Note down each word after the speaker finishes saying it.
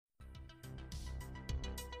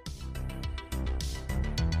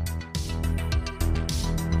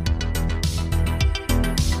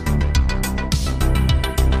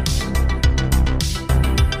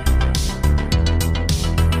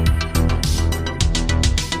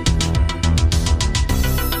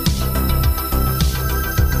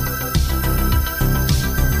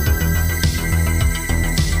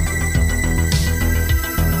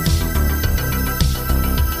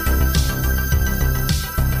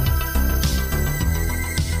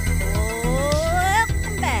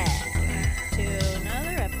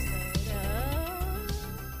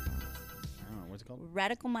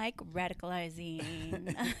Radical Mike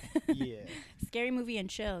radicalizing. Yeah. Scary movie and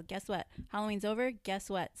chill. Guess what? Halloween's over. Guess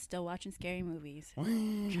what? Still watching scary movies. Try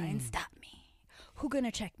and stop me. Who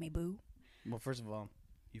gonna check me, boo? Well, first of all,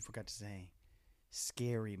 you forgot to say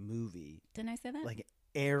scary movie. Didn't I say that? Like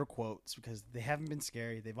air quotes, because they haven't been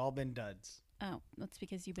scary. They've all been duds. Oh, that's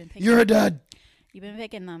because you've been picking. You're a dud. You've been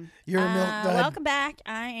picking them. You're a milk dud. Welcome back.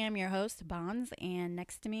 I am your host, Bonds, and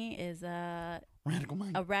next to me is Radical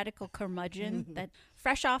Mike. a radical curmudgeon that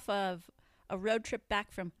fresh off of a road trip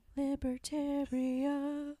back from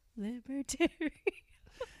Libertaria. And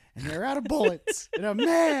they're out of bullets. And I'm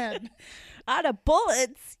mad. Out of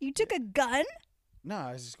bullets? You took a gun? No,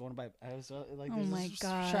 I was just going to buy. I was like, Oh there's my this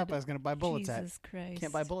God. shop I was going to buy bullets Jesus Christ. at.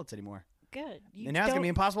 Can't buy bullets anymore. Good. You And now it's going to be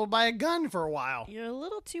impossible to buy a gun for a while. You're a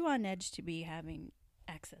little too on edge to be having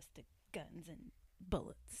access to guns and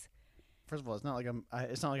bullets. First of all, it's not like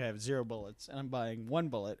it's not like I have 0 bullets and I'm buying 1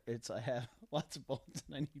 bullet. I have lots of bullets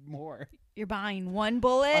and I need more. You're buying 1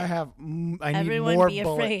 bullet? I need Everyone more be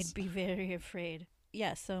bullets. afraid. Be very afraid.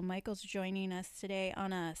 Yeah, so Michael's joining us today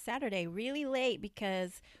on a Saturday really late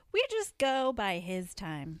because we just go by his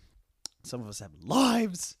time. Some of us have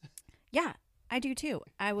lives. Yeah, I do too.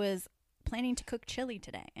 I was planning to cook chili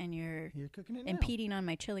today, and you're cooking it now. impeding on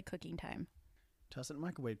my chili cooking time. Toss it in the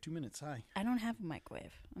microwave. 2 minutes. Hi. I don't have a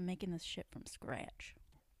microwave. I'm making this shit from scratch.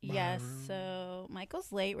 Yes, so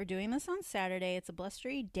Michael's late. We're doing this on Saturday. It's a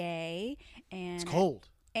blustery day, and It's cold.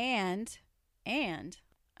 And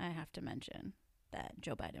I have to mention that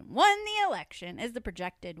Joe Biden won the election, is the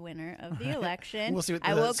projected winner of the election. We'll see what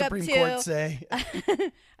the Supreme Court say.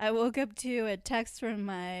 I woke up to a text from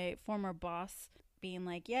my former boss being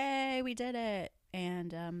like, "Yay, we did it!"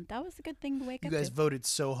 And that was a good thing to wake up You guys to. voted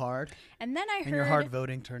so hard, And then I heard, and your hard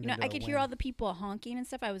voting turned into I a could win. hear all the people honking and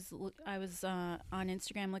stuff. I was on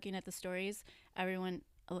Instagram looking at the stories. Everyone,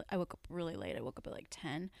 I woke up really late. I woke up at like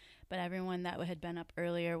 10, but everyone that had been up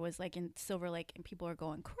earlier was like in Silver Lake, and people are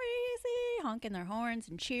going crazy, honking their horns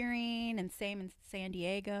and cheering, and same in San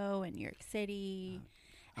Diego and New York City.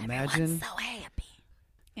 Imagine. Everyone's so happy.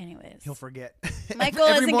 Anyways, He'll forget. Michael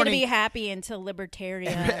Every isn't going to morning- be happy until Libertaria.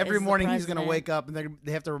 Every is the morning he's going to president. wake up and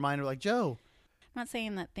they have to remind him, like, Joe. I'm not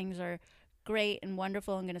saying that things are great and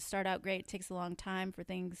wonderful and going to start out great. It takes a long time for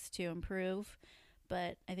things to improve,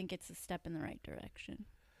 but I think it's a step in the right direction.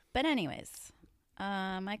 But anyways,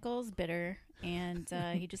 Michael's bitter, and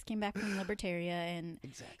he just came back from Libertaria, and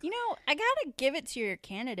Exactly. I gotta give it to your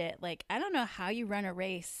candidate. Like, I don't know how you run a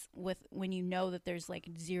race when you know that there's like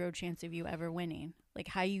 0 chance of you ever winning. Like,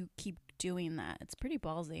 how you keep doing that. It's pretty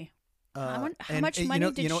ballsy. How much money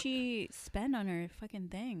did she spend on her fucking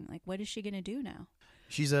thing? Like, what is she gonna do now?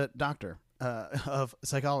 She's a doctor of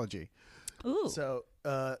psychology. Ooh. So,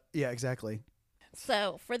 yeah, exactly.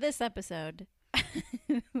 So for this episode,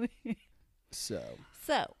 So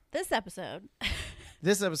this episode,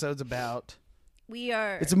 this episode's about. we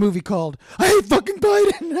are. It's a movie called "I Hate Fucking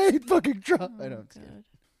Biden." I hate fucking Trump. I don't.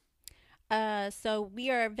 So we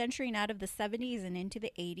are venturing out of the 70s and into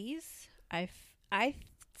the 80s. I've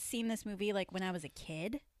seen this movie like when I was a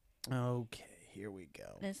kid. Okay, here we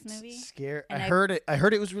go. This movie? Scare. And I heard it. I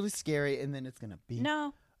heard it was really scary, and then it's gonna be.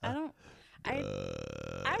 No, I don't.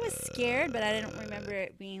 I was scared, but I didn't remember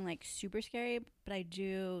it being like super scary. But I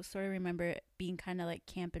do sort of remember it being kind of like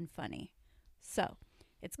camp and funny. So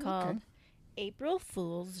it's called April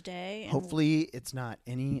Fool's Day. And Hopefully, it's not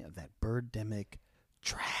any of that birdemic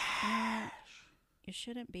trash. it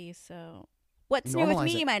shouldn't be. So what's new with Normalize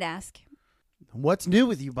me, it. you might ask? What's new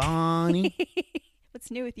with you, Bonnie? What's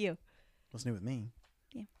new with you? What's new with me?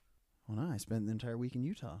 Yeah. Well, no, I spent the entire week in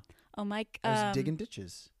Utah. Oh, Mike. I was digging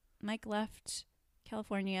ditches. Mike left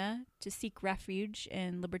California to seek refuge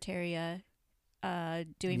in Libertaria,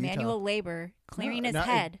 doing Utah. manual labor, clearing his no,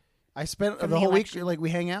 head. I spent from the the whole election. week, like,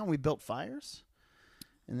 we hang out and we built fires.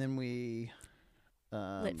 And then we...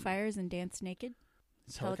 Lit fires and danced naked.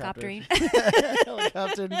 helicoptered. Helicoptering.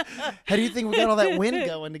 Helicoptered. How do you think we got all that wind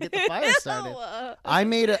going to get the fire started? I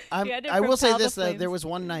made a... I will say this, though. There was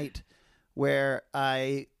one night where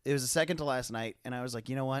it was the second to last night, and I was like,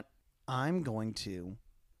 you know what? I'm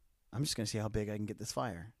just going to see how big I can get this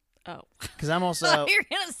fire. Oh. Because I'm also... You're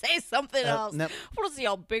going to say something else. No. I want to see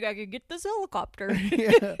how big I can get this helicopter.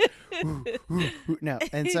 Yeah. No.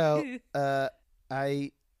 And so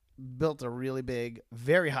I built a really big,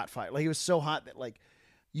 very hot fire. Like, it was so hot that, like,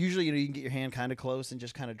 usually, you can get your hand kind of close and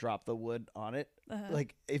just kind of drop the wood on it.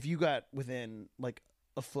 Like, if you got within, like,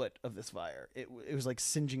 a foot of this fire, it was like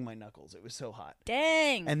singeing my knuckles. It was so hot.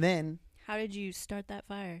 Dang. And then How did you start that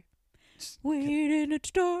fire? We didn't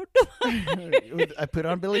start. I put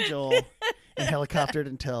on Billy Joel and helicoptered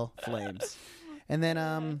until flames. And then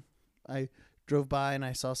I drove by and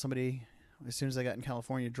I saw somebody as soon as I got in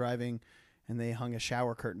California driving, and they hung a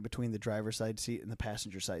shower curtain between the driver's side seat and the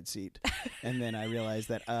passenger side seat. And then I realized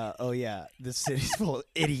that, oh yeah, this city's full of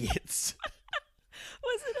idiots.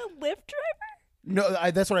 Was it a Lyft driver?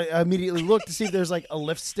 No, that's what I immediately looked to see if there's like a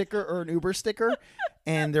Lyft sticker or an Uber sticker,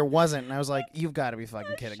 and there wasn't. And I was like, "You've got to be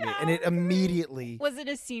fucking kidding me!" And it immediately. Was it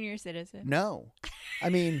a senior citizen? No, I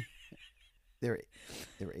mean, they were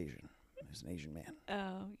Asian. It was an Asian man.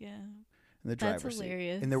 Oh yeah. In the That's driver's seat.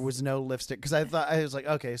 hilarious. And there was no Lyft sticker because I was like,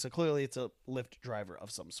 okay, so clearly it's a Lyft driver of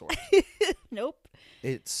some sort. Nope.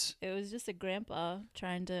 It was just a grandpa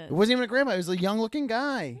trying to. It wasn't even a grandpa. It was a young-looking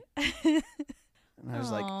guy. And I was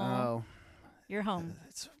like, Aw. oh, You're home.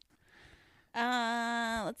 it's,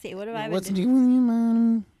 Let's see. What have I been what's doing?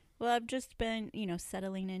 doing? Well, I've just been,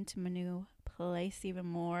 settling into my new place even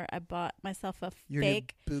more. I bought myself a Your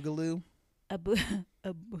fake new boogaloo. a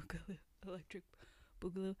boogaloo, electric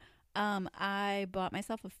boogaloo. I bought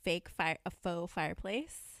myself a faux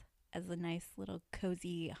fireplace as a nice little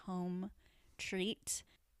cozy home treat.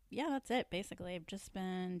 Yeah, that's it. Basically, I've just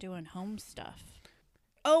been doing home stuff.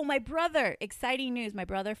 Oh, my brother! Exciting news. My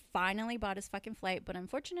brother finally bought his fucking flight, but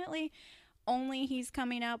unfortunately, only he's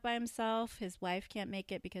coming out by himself. His wife can't make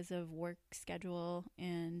it because of work schedule,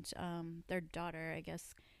 and their daughter, I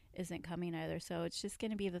guess, isn't coming either. So it's just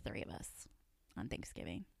going to be the three of us on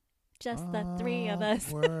Thanksgiving. Just the three of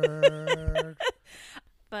us.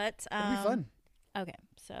 But It'll be fun. Okay,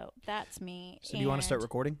 so that's me. So do you want to start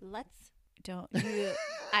recording?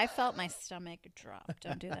 I felt my stomach drop.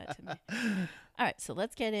 Don't do that to me. All right, so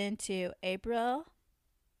let's get into April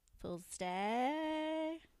Fool's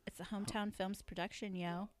Day. It's a Hometown Films production,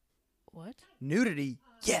 yo. What? Nudity.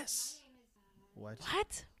 Yes. What?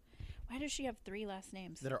 Why does she have three last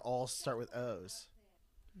names? That are all start with O's.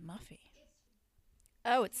 Muffy.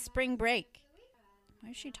 Oh, it's Spring Break. Why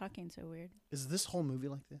is she talking so weird? Is this whole movie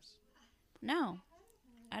like this? No.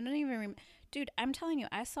 I don't even remember. Dude, I'm telling you,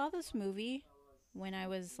 I saw this movie when I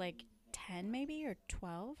was like 10 maybe or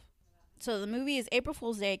 12. So the movie is April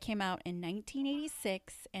Fool's Day. It came out in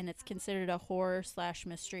 1986, and it's considered a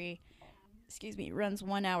horror/mystery. It runs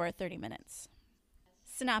 1 hour, 30 minutes.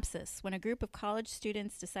 Synopsis. When a group of college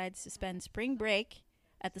students decides to spend spring break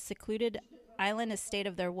at the secluded island estate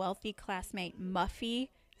of their wealthy classmate Muffy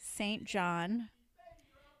St. John,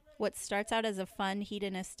 what starts out as a fun,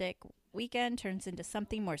 hedonistic weekend turns into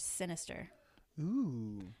something more sinister.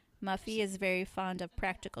 Ooh. Muffy is very fond of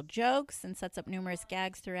practical jokes and sets up numerous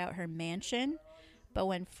gags throughout her mansion. But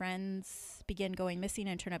when friends begin going missing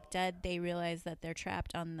and turn up dead, they realize that they're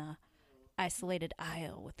trapped on the isolated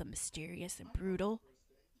isle with a mysterious and brutal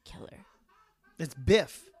killer. It's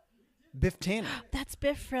Biff. Biff Tannen. That's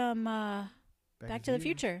Biff from Back to the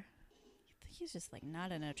Future. He's just like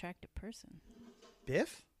not an attractive person.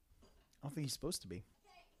 Biff? I don't think he's supposed to be.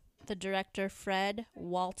 The director, Fred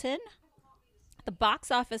Walton. The box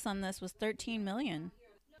office on this was $13 million.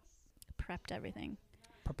 Prepped everything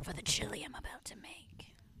for the chili I'm about to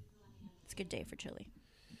make. It's a good day for chili.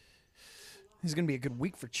 It's going to be a good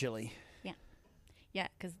week for chili. Yeah,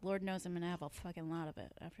 because Lord knows I'm going to have a fucking lot of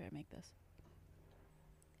it after I make this.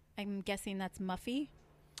 I'm guessing that's Muffy.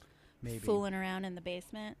 Maybe. Fooling around in the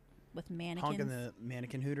basement with mannequins. Honking the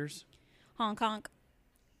mannequin hooters. Honk, honk.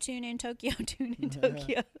 Tune in Tokyo, tune in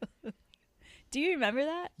Tokyo. Do you remember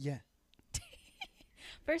that? Yeah.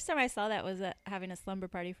 First time I saw that was having a slumber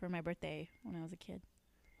party for my birthday when I was a kid.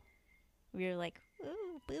 We were like,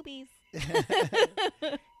 ooh, boobies.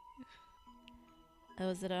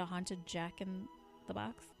 Was it a haunted Jack in the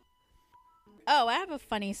Box? Oh, I have a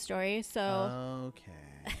funny story. So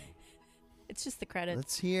okay. It's just the credits.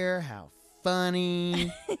 Let's hear how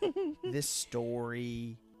funny this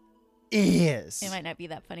story is. It might not be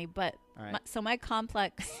that funny, but All right. so my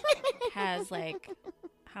complex has like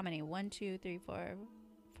how many? 1, 2, 3, 4,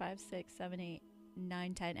 5, 6, 7, 8,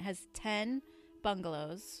 9, 10. It has 10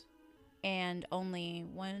 bungalows, and only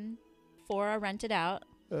 4 are rented out.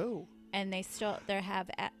 Oh. And they have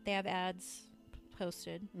ads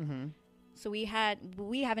posted. Mm-hmm. So we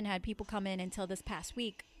haven't had people come in until this past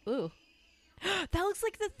week. Ooh, that looks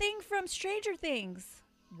like the thing from Stranger Things.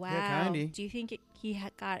 Wow. Yeah, kinda. Do you think he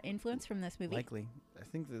got influence from this movie? Likely. I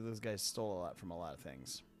think that those guys stole a lot from a lot of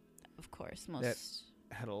things. Of course, That most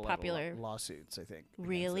had a lot popular of lawsuits, I think. against them.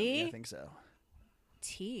 Really? Yeah, I think so.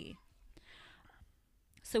 tea.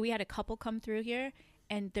 So we had a couple come through here,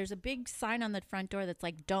 and there's a big sign on the front door that's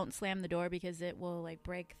like, "Don't slam the door because it will like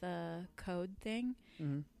break the code thing."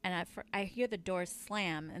 Mm-hmm. And I hear the door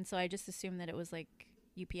slam, and so I just assumed that it was like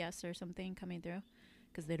UPS or something coming through,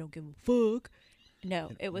 because they don't give a fuck.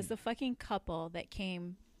 No, it was the fucking couple that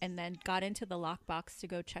came and then got into the lockbox to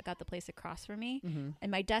go check out the place across from me. And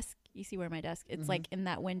my desk, you see where my desk? It's like in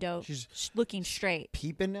that window, She's looking straight.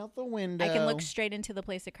 peeping out the window. I can look straight into the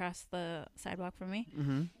place across the sidewalk from me.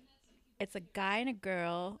 It's a guy and a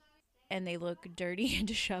girl, and they look dirty and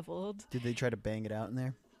disheveled. Did they try to bang it out in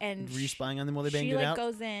there? And Were you spying on them while they banged she it like out?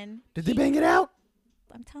 goes in. Did they bang it out?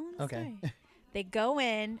 I'm telling the Okay. story. They go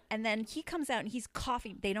in, and then he comes out, and he's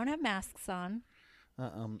coughing. They don't have masks on.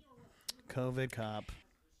 COVID cop.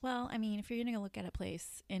 Well, I mean, if you're going to look at a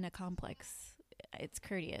place in a complex, it's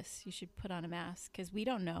courteous. You should put on a mask because we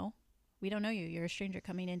don't know. We don't know you. You're a stranger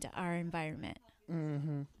coming into our environment.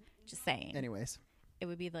 Just saying. Anyways. It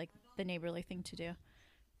would be like the neighborly thing to do.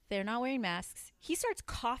 They're not wearing masks. He starts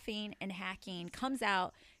coughing and hacking, comes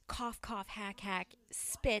out, cough, cough, hack, hack,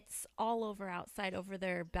 spits all over outside over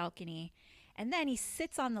their balcony. And then he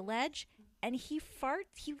sits on the ledge and he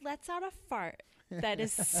farts. He lets out a fart that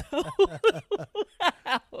is so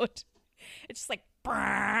loud. It's just like,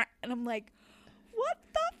 brrr, and I'm like, what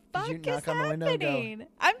the fuck is happening?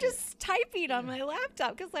 I'm just typing on my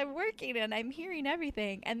laptop because I'm working and I'm hearing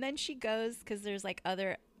everything. And then she goes, because there's like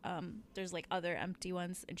other empty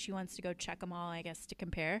ones, and she wants to go check them all, I guess, to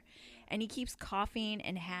compare. And he keeps coughing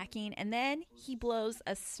and hacking, and then he blows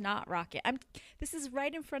a snot rocket. This is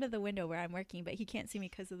right in front of the window where I'm working, but he can't see me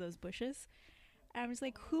because of those bushes. And I'm just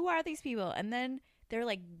like, who are these people? And then they're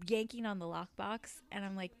like yanking on the lockbox, and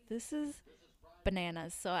I'm like, this is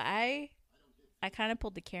bananas. So I kind of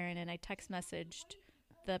pulled the Karen, and I text messaged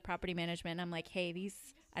the property management. I'm like, hey,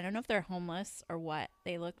 I don't know if they're homeless or what.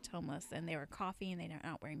 They looked homeless, and they were coughing. They're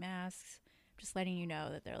not wearing masks. Just letting you know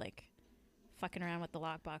that they're like fucking around with the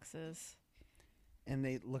lockboxes. And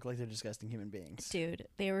they look like they're disgusting human beings. Dude,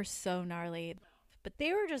 they were so gnarly. But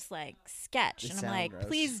they were just like sketch. And I'm like, gross.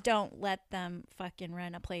 please don't let them fucking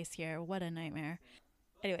rent a place here. What a nightmare.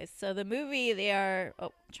 Anyways, so the movie, they are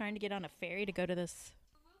trying to get on a ferry to go to this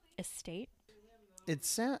estate. It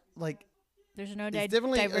sounds like there's no it's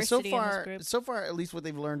definitely diversity in this group. So far, at least what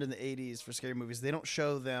they've learned in the 80s for scary movies, they don't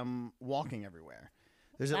show them walking everywhere.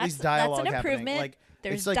 There's at least dialogue that's an happening. improvement. Like,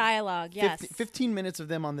 there's like dialogue, yes. 15 minutes of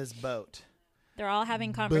them on this boat. They're all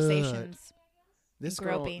having conversations. This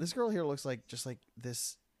girl here looks like just like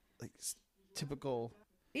this, like typical.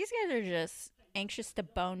 These guys are just anxious to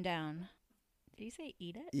bone down. Did you say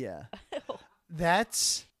eat it? Yeah.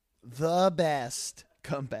 That's the best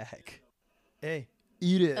comeback. Hey,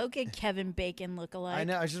 eat it. Okay, Kevin Bacon lookalike. I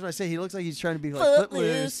know. I was just about to say he looks like he's trying to be like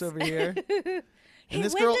Footloose over here. And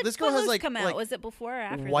this girl has like come out? Like was it before or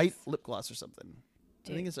after white this? lip gloss or something?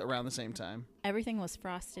 Dude. I think it's around the same time. Everything was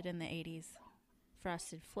frosted in the 80s.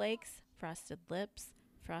 Frosted flakes, frosted lips,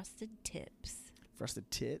 frosted tips. Frosted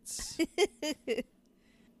tits.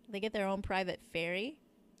 They get their own private ferry.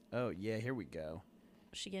 Oh yeah, here we go.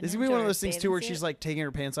 She get This is gonna be one of those things too, where she's like taking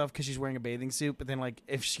her pants off because she's wearing a bathing suit. But then, like,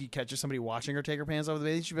 if she catches somebody watching her take her pants off the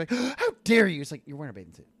bathing, she'd be like, "How dare you!" It's like you're wearing a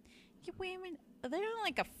bathing suit. They're on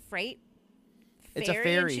like a freight. It's a ferry.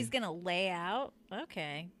 ferry. And she's gonna lay out.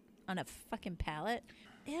 Okay, on a fucking pallet.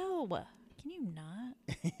 Ew. Can you not?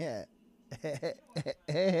 Yeah.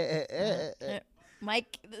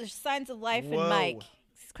 Mike, there's signs of life in Whoa. Mike.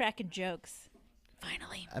 He's cracking jokes.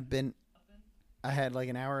 Finally. I had like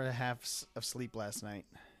an hour and a half of sleep last night.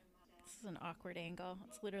 This is an awkward angle.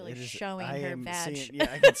 It's literally It is- showing I her am vag. seeing-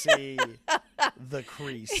 yeah, I can see the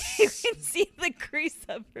crease. You can see the crease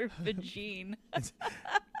of her vagine.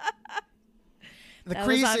 The That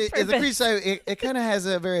crease, was on the crease, purpose. it kind of has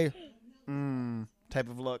a very type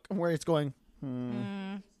of look where it's going.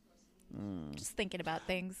 Just thinking about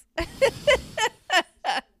things.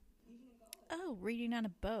 Oh, reading on a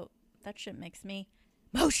boat. That shit makes me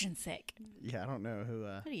motion sick. Yeah, I don't know who.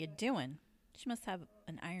 What are you doing? She must have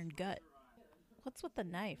an iron gut. What's with the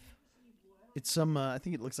knife? It's some. I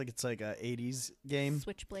think it looks like it's like a '80s game.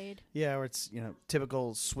 Switchblade. Yeah, where it's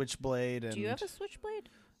typical switchblade. And Do you have a switchblade?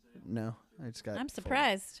 No, I just got. I'm full.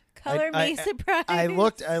 surprised. Color me surprised. I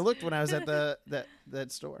looked when I was at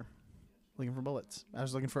that store, looking for bullets. I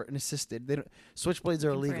was looking for an assisted. Switchblades are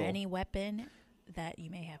illegal. For any weapon that you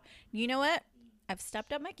may have. You know what? I've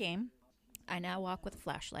stepped up my game. I now walk with a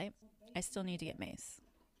flashlight. I still need to get mace.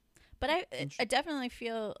 But I definitely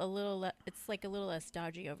feel a little, it's like a little less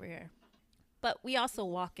dodgy over here. But we also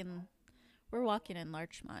we're walking in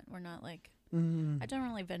Larchmont. We're not like, I don't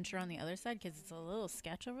really venture on the other side because it's a little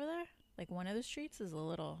sketch over there. Like one of the streets is a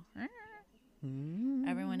little,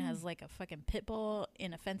 everyone has like a fucking pit bull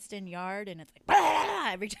in a fenced in yard and it's like,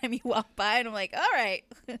 every time you walk by and I'm like, all right,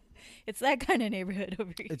 it's that kind of neighborhood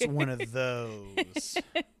over here. It's one of those.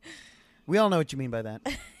 We all know what you mean by that.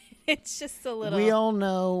 It's just a little. We all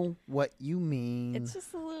know what you mean. It's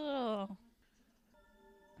just a little.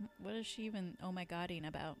 What is she even oh my godding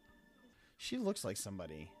about? She looks like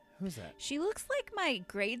somebody. Who's that? She looks like my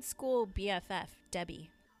grade school BFF, Debbie.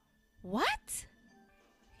 What?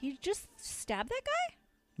 He just stabbed that guy?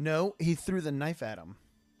 No, he threw the knife at him,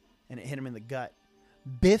 and it hit him in the gut.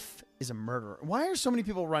 Biff is a murderer. Why are so many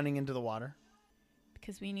people running into the water?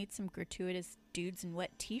 Because we need some gratuitous dudes in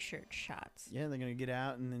wet t-shirt shots. Yeah, they're gonna get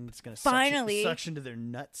out, and then it's gonna Finally. suction to their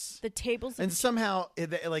nuts. The tables. And somehow,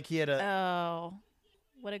 like he had a. Oh,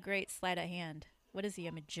 what a great sleight of hand. What is he,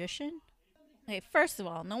 a magician? Okay, first of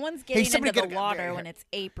all, no one's getting somebody into the get- water when it's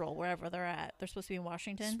April, wherever they're at. They're supposed to be in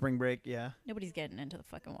Washington. Spring break, yeah. Nobody's getting into the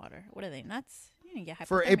fucking water. What are they, nuts? You didn't get hypothermia.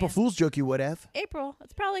 For April Fool's joke, you would have. April,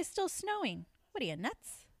 it's probably still snowing. What are you,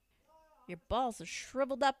 nuts? Your balls are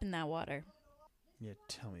shriveled up in that water. Yeah,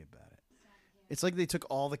 tell me about it. It's like they took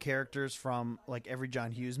all the characters from like every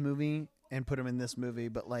John Hughes movie and put them in this movie,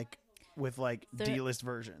 but like with like D-list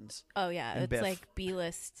versions. Oh, yeah, And it's Biff. like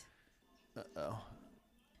B-list. Uh-oh.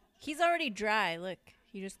 He's already dry. Look,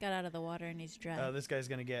 he just got out of the water and he's dry. Oh, this guy's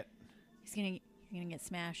gonna get. He's gonna get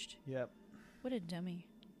smashed. Yep. What a dummy.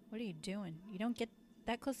 What are you doing? You don't get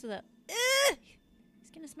that close to the...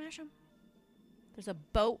 He's gonna smash him. There's a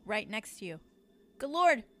boat right next to you. Good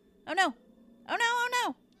Lord. Oh, no. Oh, no.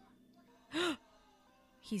 Oh, no.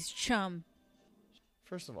 He's chum.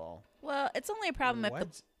 First of all, Well, it's only a problem if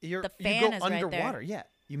what? the You fan go is right there. underwater. Yeah.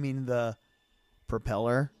 You mean the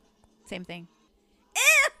propeller? same thing.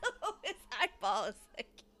 Ew! His eyeball is like,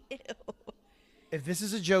 ew. If this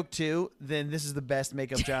is a joke too, then this is the best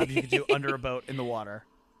makeup job you could do under a boat in the water.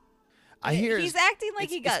 I hear He's acting like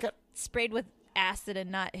he it's got sprayed with acid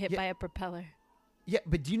and not hit Yeah. by a propeller. Yeah,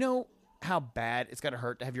 but do you know how bad it's gotta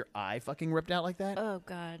hurt to have your eye fucking ripped out like that? Oh,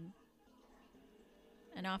 God.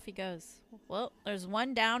 And off he goes. Well, there's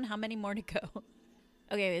one down. How many more to go?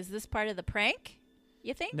 Okay, is this part of the prank,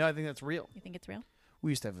 you think? No, I think that's real. You think it's real?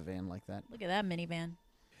 We used to have a van like that. Look at that minivan.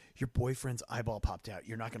 Your boyfriend's eyeball popped out.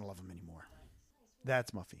 You're not gonna love him anymore.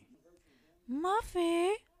 That's Muffy.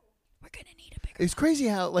 Muffy, we're going to need a bigger... It's crazy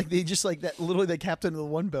how like they just like that literally the captain of the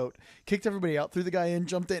one boat kicked everybody out, threw the guy in,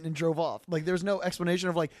 jumped in, and drove off. Like there's no explanation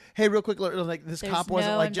of like, hey, real quick, like this There's cop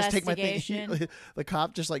wasn't no like just take my thing. investigation. The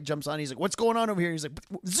cop just like jumps on. He's like, what's going on over here? He's like,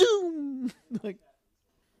 zoom. Like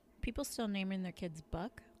People still naming their kids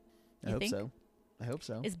Buck? I You hope think? so. I hope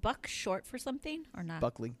so. Is Buck short for something or not?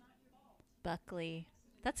 Buckley. Buckley.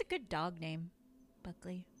 That's a good dog name.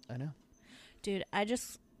 Buckley. I know. Dude, I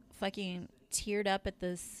just fucking teared up at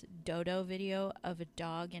this Dodo video of a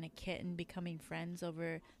dog and a kitten becoming friends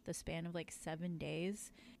over the span of like 7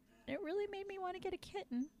 days. It really made me want to get a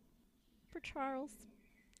kitten for Charles.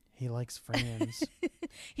 He likes friends.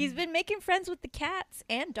 He's been making friends with the cats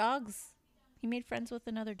and dogs. He made friends with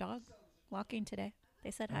another dog walking today.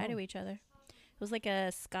 They said hi Oh. to each other. It was like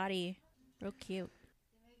a Scotty, real cute.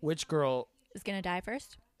 Which girl? Is gonna die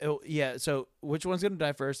first? Oh yeah. So which one's gonna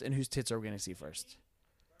die first, and whose tits are we gonna see first?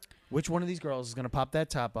 Which one of these girls is gonna pop that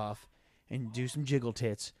top off and do some jiggle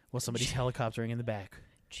tits while somebody's helicoptering in the back?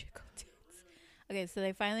 Jiggle tits. Okay, so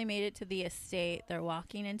they finally made it to the estate. They're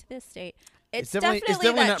walking into the estate. It's definitely- definitely, it's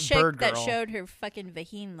definitely that not chick Bird that Girl. showed her fucking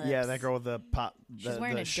vagine lips. Yeah, that girl with the pop. She's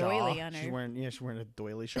wearing the a shawl. doily on She's her. wearing a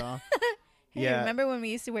doily shawl. Hey, yeah. remember when we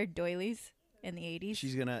used to wear doilies in the 80s?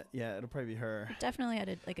 She's gonna. Yeah, it'll probably be her. Definitely had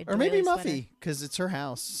a Or maybe doily sweater. Muffy, because it's her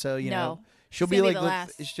house. So you No. know, she'll It's be gonna like be the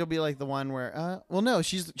last. she'll be like the one where. Well, no,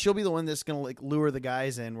 she'll be the one that's gonna like lure the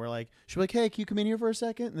guys in. Where like she'll be like, hey, can you come in here for a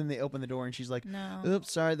second? And then they open the door and she's like, No.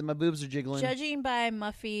 oops, sorry, my boobs are jiggling. Judging by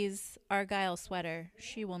Muffy's Argyle sweater,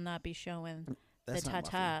 she will not be showing That's the not Muffy.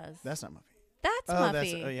 tatas. That's not Muffy. That's Oh,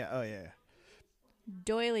 Muffy. oh yeah.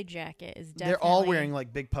 Doily jacket is definitely They're all wearing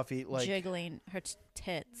like big puffy like. jiggling her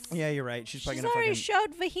tits. Yeah, you're right. She's probably She's gonna already fucking.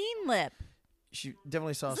 showed vagine lip. She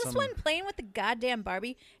definitely saw Is this some. one playing with the goddamn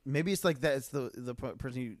Barbie? Maybe it's like that. It's the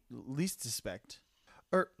person you least suspect.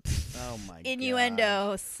 Or oh my god.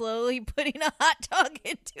 Innuendo, slowly putting a hot dog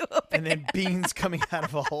into a And then beans coming out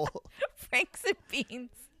of a hole. Franks and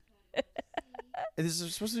beans. This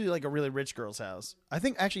is supposed to be like a really rich girl's house. I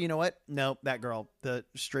think actually, you know what? No, that girl, the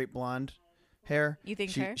straight blonde hair. You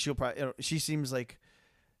think she, her? She'll probably. She seems like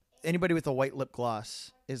anybody with a white lip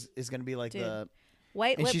gloss is going to be like Dude, the.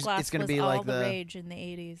 White And lip she's- gloss it's gonna was be all like the the- rage in the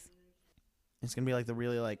 80s. It's going to be like the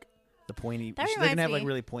really like the pointy. That They're reminds gonna have like me-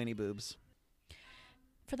 really pointy boobs.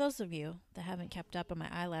 For those of you that haven't kept up on my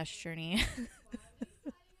eyelash journey,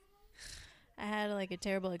 I had like a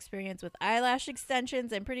terrible experience with eyelash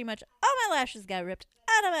extensions, and pretty much all my lashes got ripped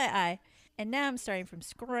out of my eye. And now I'm starting from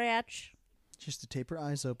scratch. Just to tape her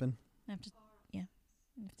eyes open. I have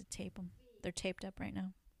to tape them. They're taped up right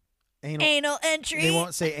now. Anal entry. They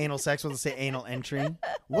won't say anal sex, they'll say anal entry.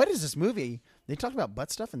 What is this movie? They talked about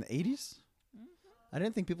butt stuff in the 80s? I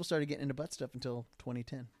didn't think people started getting into butt stuff until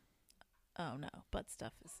 2010. Oh, no. Butt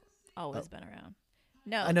stuff has always been around.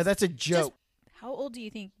 No. I know, that's a joke. How old do you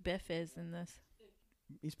think Biff is in this?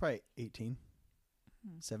 He's probably 18,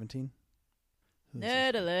 17.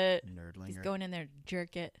 Nerd alert. Nerdlinger. He's going in there to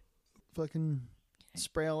jerk it. Fucking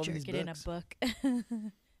spray all over these Jerk it books. in a book.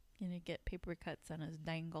 Gonna get paper cuts on his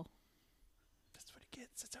dangle. That's what he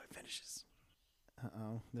gets. That's how he finishes.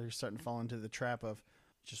 Uh-oh. They're starting to fall into the trap of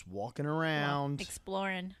just walking around.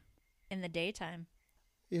 Exploring in the daytime.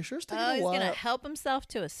 Yeah, sure. It's taking Oh, a he's while. going to help himself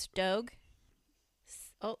to a stove.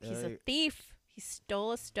 Oh, he's a thief. He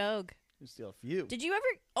stole a stove. You steal a few. Did you ever?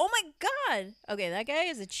 Oh, my God. Okay, that guy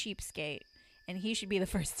is a cheapskate, and he should be the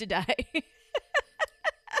first to die.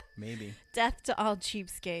 Maybe. Death to all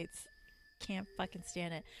cheapskates. Can't fucking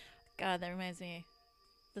stand it. God, that reminds me.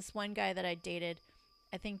 This one guy that I dated,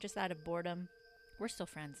 I think just out of boredom. We're still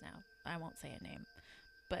friends now. I won't say a name.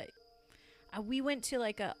 But we went to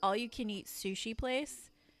like a all-you-can-eat sushi place,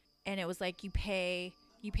 and it was like you pay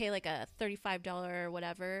like a $35 or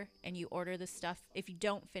whatever, and you order the stuff. If you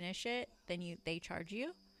don't finish it, then they charge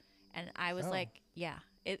you. And I was like, yeah,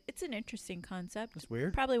 it's an interesting concept. That's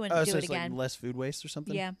weird. Probably wouldn't do so it it's again. like less food waste or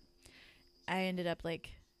something? Yeah. I ended up like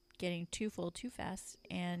getting too full too fast,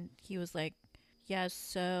 and he was like, yeah,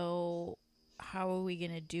 so how are we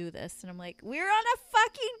gonna do this? And I'm like, we're on a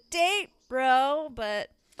fucking date, bro, but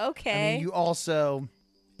okay. I mean, you also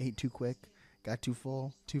ate too quick, got too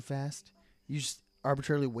full, too fast. You just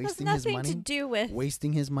arbitrarily wasting his money. Nothing to do with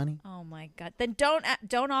wasting his money. Oh my God! Then don't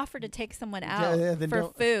offer to take someone out then for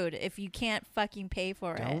don't- we're if you can't fucking pay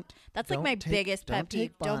for it. That's like my biggest pet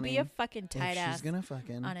peeve. Don't be a fucking tight ass She's gonna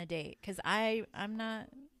fucking on a date, because I'm not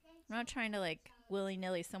trying to like willy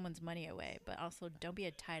nilly someone's money away, but also don't be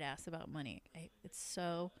a tight ass about money. It's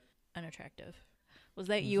so unattractive. Was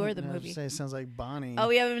that you or the I was movie? gonna say, it sounds like Bonnie. Oh,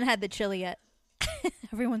 we haven't even had the chili yet.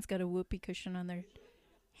 Everyone's got a whoopee cushion on their.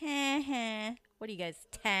 What are you guys,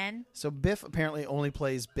 10? So Biff apparently only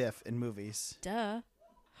plays Biff in movies. Duh.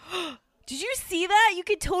 Did you see that? You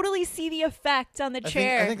could totally see the effect on the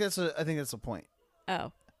chair. I think that's the point.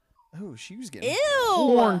 Oh. Oh, she was getting Ew.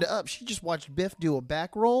 horned up. She just watched Biff do a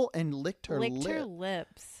back roll and licked her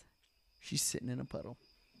lips. She's sitting in a puddle,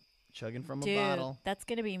 chugging from Dude, a bottle. That's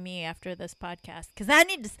going to be me after this podcast, because I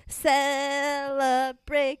need to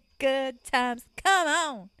celebrate good times. Come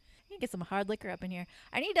on. I need to get some hard liquor up in here.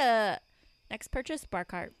 I need a next purchase bar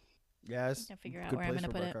cart. Yes. I figure out good where I'm place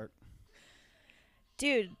going to for put it. bar cart.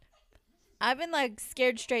 Dude, I've been like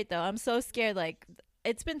scared straight though. I'm so scared. Like,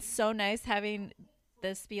 it's been so nice having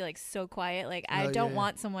this be like so quiet. Like, I don't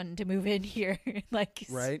want someone to move in here like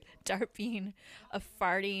Right. start being a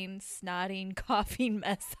farting, snotting, coughing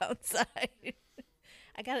mess outside.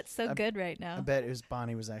 I got it so good right now. I bet it was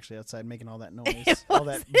Bonnie was actually outside making all that noise, all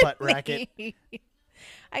that butt racket.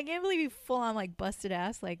 I can't believe you full on like busted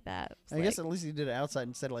ass like that. I guess at least he did it outside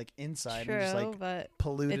instead of like inside. True, and just like but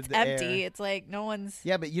polluted it's the empty. air. It's like no one's.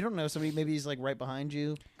 Yeah, but you don't know. Somebody maybe he's like right behind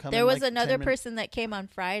you. Coming There was like another 10 minutes. person that came on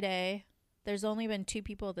Friday. There's only been 2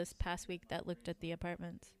 people this past week that looked at the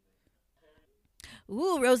apartments.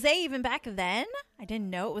 Ooh, Rose even back then? I didn't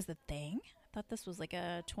know it was a thing. I thought this was like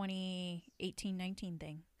a 2018-19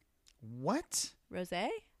 thing. What? Rose?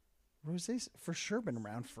 Rosé's for sure been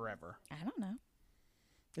around forever. I don't know.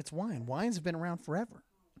 It's wine. Wines have been around forever.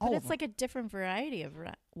 But it's like a different variety of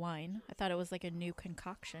wine. I thought it was like a new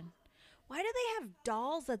concoction. Why do they have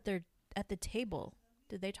dolls at the table?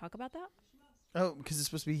 Did they talk about that? Oh, because it's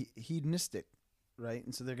supposed to be hedonistic, right?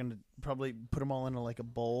 And so they're going to probably put them all into like a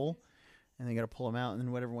bowl, and they got to pull them out, and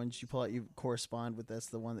then whatever ones you pull out, you correspond with. That's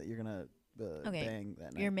the one that you're going to bang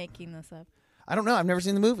that night. You're making this up. I don't know. I've never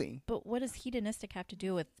seen the movie. But what does hedonistic have to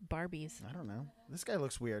do with Barbies? I don't know. This guy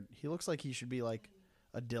looks weird. He looks like he should be like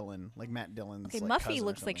a Dylan, like Matt Dillon's. Okay, like, Muffy cousin or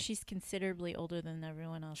looks like something. she's considerably older than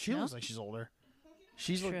everyone else. She no? looks like she's older.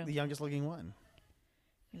 She's True. the youngest looking one.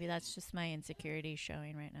 Maybe that's just my insecurity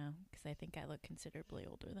showing right now, because I think I look considerably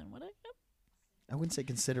older than what I am. I wouldn't say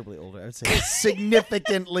considerably older. I would say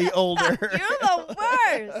significantly older. You're the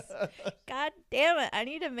worst. God damn it! I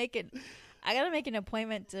gotta make an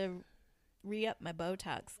appointment to re-up my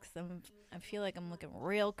Botox, because I feel like I'm looking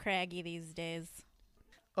real craggy these days.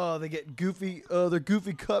 Oh, they get goofy. They're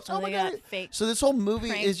goofy cups. Oh, Oh my they god! got fake So this whole movie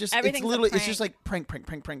prank. is just Everything's it's a literally it's prank. just like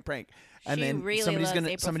prank. And She then really somebody's loves gonna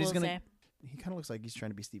April somebody's Fool's gonna. Day. He kind of looks like he's trying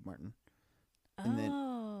to be Steve Martin. And then-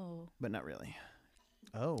 Oh. But not really.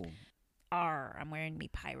 Oh, I'm wearing me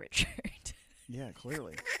pirate shirt. yeah,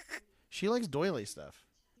 clearly. She likes doily stuff.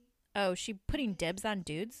 Oh, she putting dibs on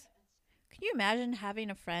dudes? you imagine having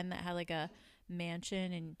a friend that had like a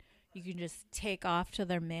mansion and you can just take off to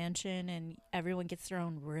their mansion and everyone gets their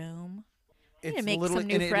own room? You need to make some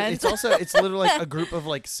new friends. It's literally like a group of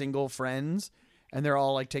like single friends, and they're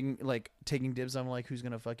all like taking dibs on like who's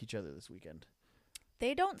gonna fuck each other this weekend.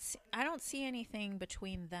 I don't see anything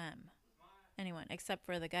between them, anyone except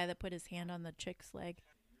for the guy that put his hand on the chick's leg.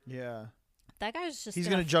 Yeah, that guy's just he's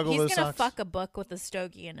gonna juggle those He's gonna socks. fuck a book with a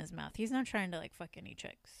stogie in his mouth. He's not trying to like fuck any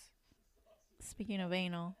chicks. Speaking of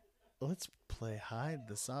anal, let's play hide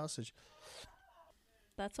the sausage.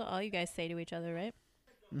 That's what all you guys say to each other, right?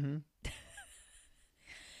 Mm-hmm.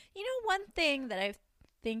 You know, one thing that I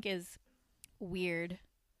think is weird,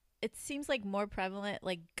 it seems like more prevalent,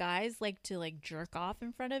 like guys like to like jerk off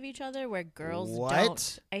in front of each other where girls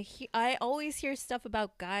don't. I always hear stuff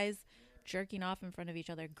about guys jerking off in front of each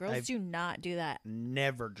other. Girls do not do that.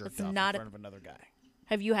 Never jerked off in front of another guy.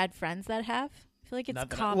 Have you had friends that have? I feel like it's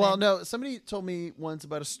common. Well, no, somebody told me once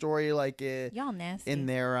about a story like y'all nasty. In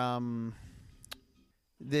their in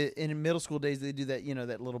middle school days they do that, you know,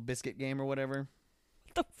 that little biscuit game or whatever.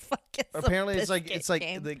 The fuck is apparently it's like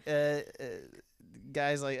game? the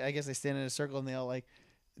guys, like, I guess they stand in a circle and they all like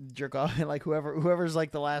jerk off, and like whoever's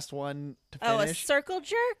like the last one to finish. Oh, a circle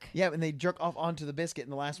jerk? Yeah, and they jerk off onto the biscuit,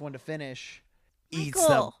 and the last one to finish eats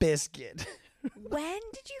Michael, the biscuit. When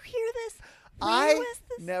did you hear this? Where was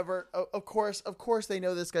this? Never. Of course, they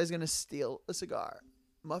know this guy's gonna steal a cigar.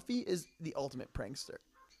 Muffy is the ultimate prankster.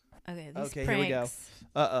 Okay, pranks. Here we go.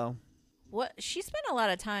 Uh-oh. What? She spent a lot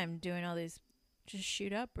of time doing all these. Just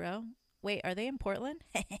shoot up, bro. Wait, are they in Portland?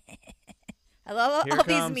 I love all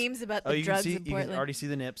these memes about the drugs in Portland. You can already see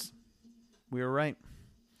the nips. We were right.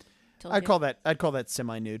 I'd call that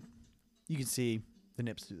semi-nude. You can see the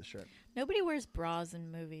nips through the shirt. Nobody wears bras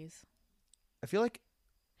in movies. I feel like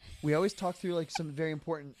we always talk through like some very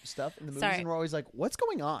important stuff in the movies, and we're always like, "What's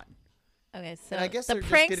going on?" Okay, so I guess the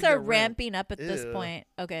pranks are ramping up at this point.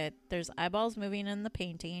 Okay, there's eyeballs moving in the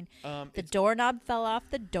painting. The doorknob fell off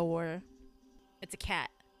the door. It's a cat.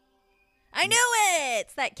 I knew it!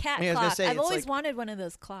 It's that cat clock. I've always wanted one of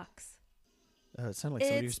those clocks. Oh, it sounded like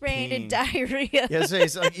somebody was peeing. It's rained peeing. and diarrhea. Yeah, so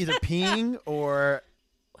it's like either peeing or...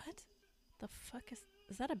 What the fuck is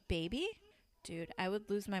that a baby? Dude, I would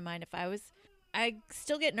lose my mind if I was... I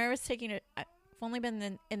still get nervous taking it. I've only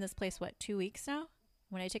been in this place, 2 weeks now?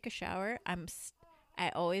 When I take a shower, I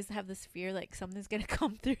always have this fear like something's going to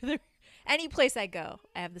come through there. Any place I go,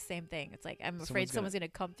 I have the same thing. It's like I'm afraid someone's going to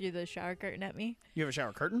come through the shower curtain at me. You have a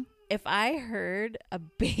shower curtain? If I heard a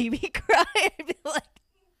baby cry, I'd be like...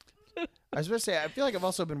 I was going to say, I feel like I've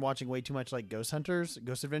also been watching way too much like Ghost Hunters,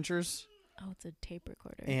 Ghost Adventures. Oh, it's a tape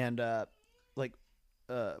recorder. And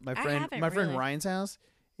my friend Ryan's house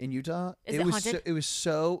in Utah. Is it haunted?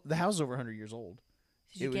 The house is over 100 years old.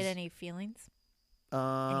 Did you get any feelings?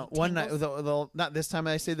 One night, not this time.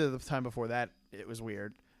 I say the time before that, it was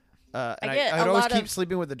weird. And I'd always keep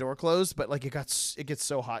sleeping with the door closed, but like it gets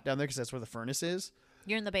so hot down there because that's where the furnace is.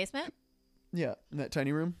 You're in the basement? Yeah, in that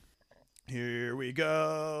tiny room. Here we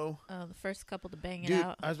go. Oh, the first couple to bang Dude, it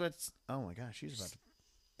out. I was about to, oh my gosh, she's about to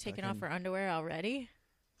taking off her underwear already.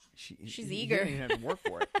 She's eager. You don't even have to work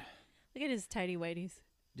for it. Look at his tidy whities.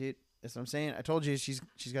 Dude, that's what I'm saying. I told you she's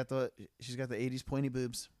got the 80s pointy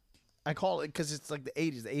boobs. I call it because it's like the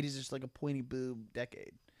 80s. The 80s is just like a pointy boob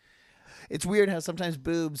decade. It's weird how sometimes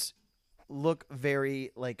boobs look very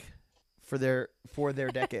like for their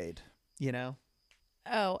decade, you know?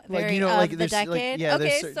 Oh, like very, you know, like the decade.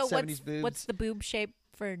 Okay, so 70s boobs. what's the boob shape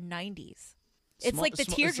for 90s? It's like the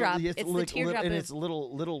teardrop. It's the teardrop, and it's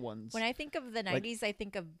little ones. When I think of the 90s, I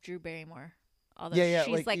think of Drew Barrymore. Although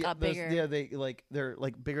she's bigger. They're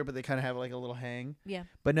like bigger, but they kind of have like a little hang. Yeah.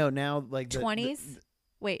 But no, now like 20s.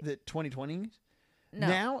 Wait, the 2020s. No.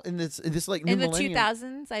 Now in this like new in the millennium,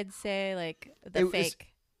 2000s, I'd say like the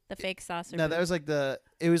fake saucer. No, that was like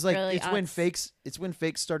really when fakes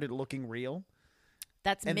started looking real.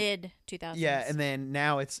 That's mid 2000s. Yeah, and then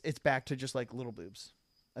now it's back to just like little boobs.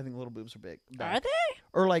 I think little boobs are big. Are they?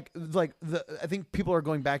 Or I think people are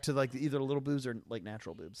going back to like either little boobs or like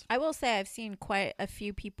natural boobs. I will say I've seen quite a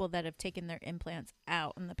few people that have taken their implants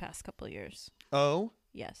out in the past couple of years. Oh?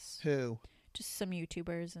 Yes. Who? Just some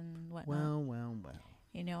YouTubers and whatnot. Well.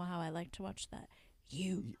 You know how I like to watch that.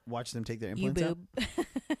 You watch them take their implants out? boob.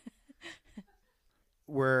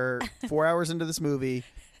 We're 4 hours into this movie,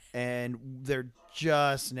 and they're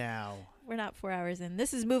just now. We're not 4 hours in.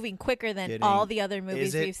 This is moving quicker than all the other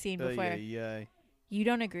movies we've seen before. Yeah. You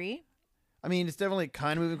don't agree? I mean, it's definitely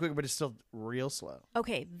kind of moving quicker, but it's still real slow.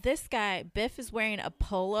 Okay, this guy, Biff, is wearing a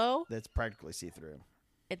polo. That's practically see-through.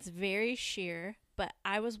 It's very sheer, but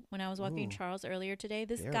when I was walking Charles earlier today,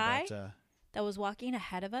 this guy that was walking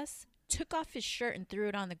ahead of us took off his shirt and threw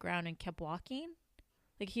it on the ground and kept walking.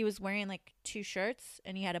 Like he was wearing like 2 shirts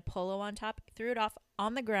and he had a polo on top. Threw it off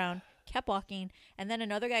on the ground, kept walking, and then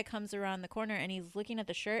another guy comes around the corner and he's looking at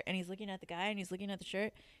the shirt and he's looking at the guy and he's looking at the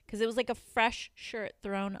shirt because it was like a fresh shirt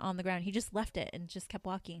thrown on the ground. He just left it and just kept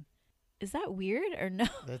walking. Is that weird or no?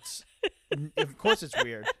 That's of course it's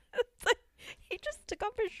weird. He just took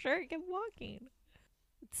off his shirt and kept walking.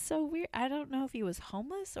 It's so weird. I don't know if he was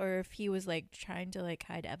homeless or if he was like trying to like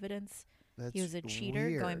hide evidence. That's He was a cheater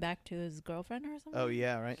weird. going back to his girlfriend or something. Oh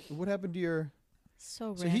yeah, right. What happened to your?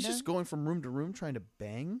 So So random. he's just going from room to room trying to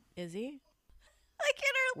bang. Is he? Look at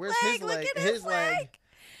her Where's leg. his Look leg? at his His leg. leg.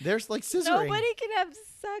 There's like scissoring. Nobody can have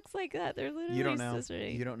sex like that. They're literally You don't know.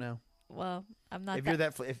 scissoring. You don't know. Well, I'm not. If you're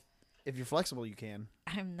that, if you're flexible, you can.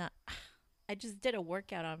 I'm not. I just did a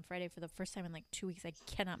workout on Friday for the first time in like 2 weeks. I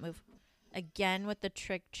cannot move. Again with the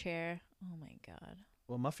trick chair. Oh my god.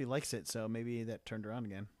 Well, Muffy likes it, so maybe that turned around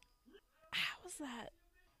again. How was that?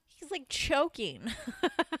 He's like choking.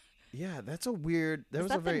 Yeah, that's a weird. That Is was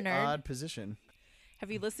that a the very nerd? odd position. Have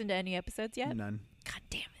you listened to any episodes yet? None. God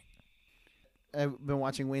damn it. I've been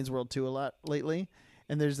watching Wayne's World 2 a lot lately,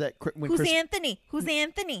 and there's that when Who's Chris. Anthony? Who's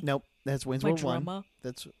Anthony? Nope, that's Wayne's My World 1. drama.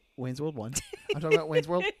 That's Wayne's World 1. I'm talking about Wayne's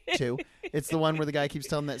World 2. It's the one where the guy keeps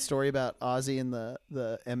telling that story about Ozzy and the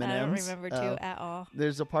M&Ms. I don't remember 2 at all.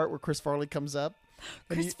 There's a part where Chris Farley comes up.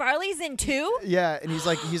 and Chris Farley's in 2? Yeah, and he's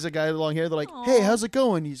like, he's a guy with long hair. They're like, hey, Aw. how's it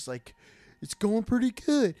going? He's like, it's going pretty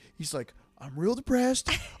good. He's like, I'm real depressed.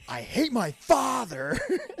 I hate my father.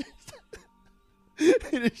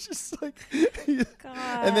 And it's just like,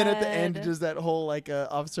 and then at the end, he does that whole like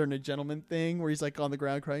officer and a gentleman thing where he's like on the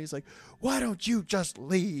ground crying. He's like, why don't you just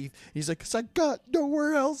leave? He's like, 'cause I got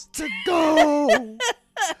nowhere else to go.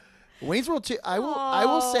 Wayne's World 2, I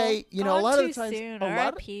will say, you know, a lot of the times, soon. a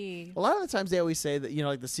R.I.P. lot of the times they always say that, you know,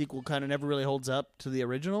 like the sequel kind of never really holds up to the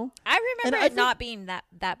original. I remember I it think- not being that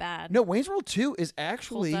bad. No, Wayne's World 2 is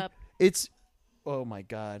actually, Holds up. it's, oh my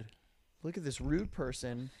God. Look at this rude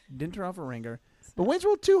person. Didn't turn off a ringer. But Wayne's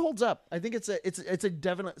World 2 holds up. I think it's a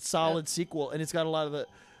definite solid sequel, and it's got a lot of the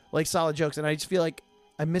like solid jokes, and I just feel like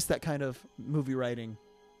I miss that kind of movie writing.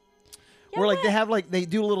 Yeah, where like what? they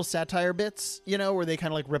do little satire bits, you know, where they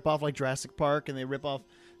kind of like rip off like Jurassic Park and they rip off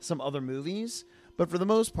some other movies. But for the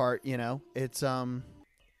most part, you know, it's how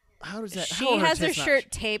does that? She how are has her tits not-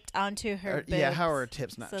 shirt taped onto her boobs. yeah, how are her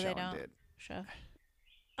tips not so they showing, don't dude? show.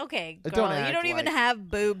 Okay, Don't girl, you act don't even like- have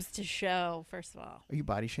boobs to show, first of all. Are you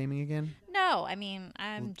body shaming again? No, I mean,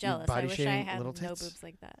 I'm You're jealous. I body wish I shaming had no little tits? boobs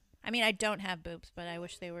like that. I mean, I don't have boobs, but I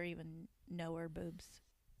wish they were even nowhere boobs.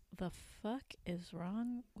 The fuck is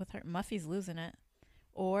wrong with her? Muffy's losing it.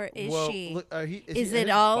 Or is Well, she? look, Is are it his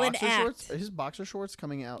all an boxer act? Shorts, are his boxer shorts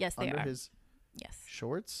coming out Yes, they under are. his Yes.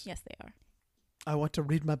 shorts? Yes, they are. I want to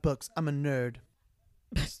read my books. I'm a nerd.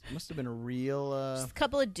 Must have been a real. Just a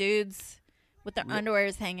couple of dudes with their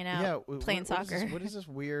underwears hanging out, yeah, playing what is soccer. what is this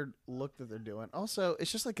weird look that they're doing? Also,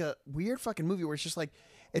 it's just like a weird fucking movie where it's just like,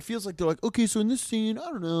 it feels like they're like, okay, so in this scene, I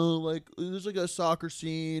don't know, like there's like a soccer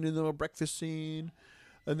scene and then a breakfast scene,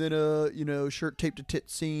 and then a shirt taped to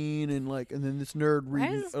tit scene, and then this nerd Why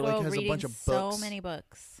reading is this or girl like has a reading bunch of so books. many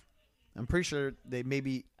books? I'm pretty sure they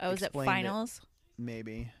maybe. Oh, is it explained finals?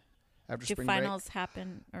 Maybe after Do spring finals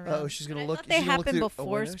happen around? break. Oh, she's gonna look. I thought they she's gonna look happen through-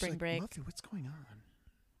 before no, she's spring like, break. Muffy, what's going on?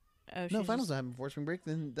 Oh, No, she's finals just- don't happen before spring break.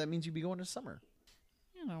 Then that means you'd be going to summer.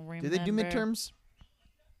 I don't remember. Do they do midterms?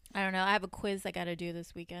 I don't know. I have a quiz I got to do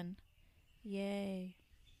this weekend. Yay.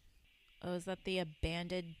 Oh, is that the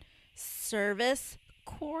abandoned service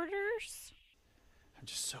quarters? I'm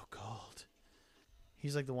just so cold.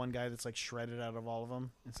 He's like the one guy that's like shredded out of all of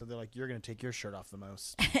them, and so they're like, "You're gonna take your shirt off the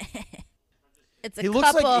most." It's a He looks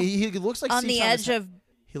couple like he looks like on C. the Thomas edge of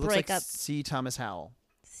he looks like breakup. C. Thomas Howell,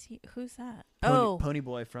 Who's that? Pony, Pony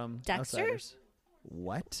Boy from Dexter? Outsiders.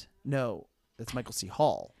 What? No, that's Michael C.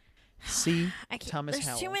 Hall. C. I can't, Thomas there's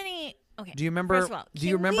Howell. too many. Okay. Do you remember? First of all, do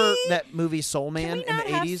you can remember we- that movie Soul Can Man we in not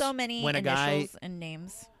the have 80s? so many when a initials guy and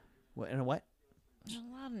names? and a what? There's a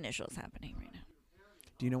lot of initials happening right now.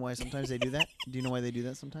 Do you know why sometimes they do that? Do you know why they do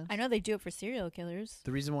that sometimes? I know they do it for serial killers.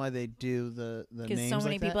 The reason why they do the Because names so many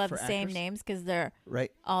like that people have for the same actors? names because they're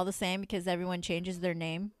Right. all the same because everyone changes their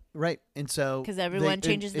name. Right, and so Because everyone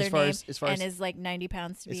changes their name as far and as, is like 90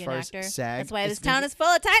 pounds to as be an far as actor. SAG That's why is this town concerned- is full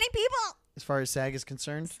of tiny people. as far as SAG is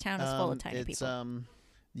concerned, This town is full of tiny it's, people.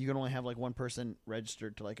 You can only have like one person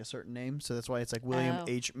registered to like a certain name, so that's why it's like William Oh.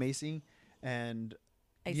 H. Macy, and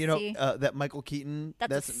I you know see. that Michael Keaton.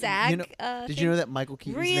 That's a SAG. You know, did you know that Michael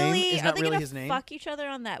Keaton's really? name is Are not they really gonna his name? fuck each other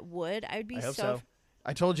on that wood? I'd be I hope so. so.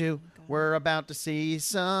 I told you God. we're about to see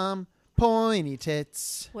some pointy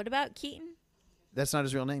tits. What about Keaton? That's not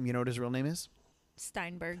his real name. You know what his real name is?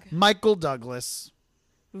 Steinberg. Michael Douglas.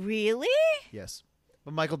 Really? Yes.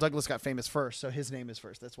 But Michael Douglas got famous first, so his name is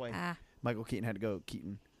first. That's why Ah. Michael Keaton had to go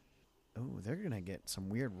Keaton. Oh, they're going to get some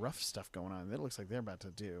weird rough stuff going on. It looks like they're about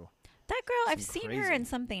to do. That girl, I've Some seen her crazy. in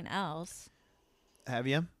something else. Have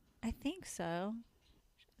you? I think so.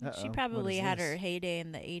 Uh-oh. She What probably is had this? her heyday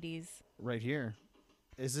in the 80s. Right here.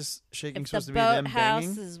 Is this shaking If supposed the to be them boathouse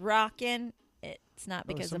banging? is rocking, it's not Oh,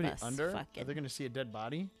 because of somebody us under? Are fucking. they going to see a dead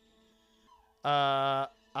body?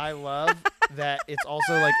 I love that it's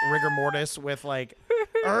also like rigor mortis with like,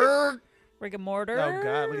 Rigor mortis. oh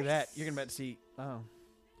God, look at that. You're going to about to see,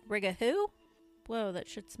 Rigor who? Whoa, that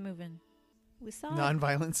shit's moving. We saw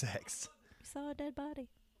nonviolent sex. We saw a dead body.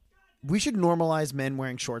 We should normalize men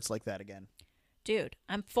wearing shorts like that again. Dude,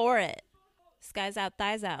 I'm for it. Skies out,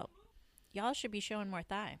 thighs out. Y'all should be showing more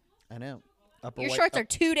thigh. I know. Your shorts are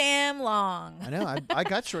too damn long. I know. I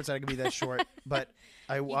got shorts that could be that short, but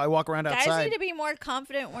I walk around Guys outside. need to be more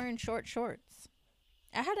confident wearing short shorts.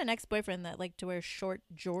 I had an ex-boyfriend that liked to wear short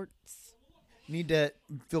jorts. You need to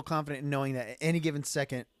feel confident in knowing that at any given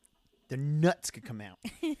second, their nuts could come out.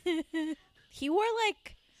 He wore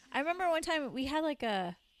like, I remember one time we had like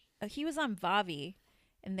he was on Vavi,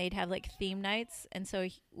 and they'd have like theme nights, and so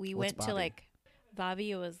we What's went to Vavi? like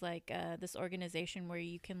Vavi. Was like this organization where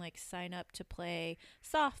you can like sign up to play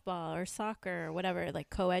softball or soccer or whatever, like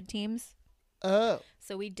co-ed teams. Oh.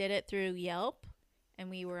 So we did it through Yelp, and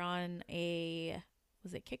we were on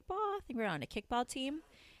was it kickball? I think we were on a kickball team,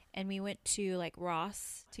 and we went to like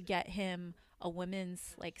Ross to get him a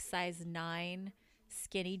women's like size 9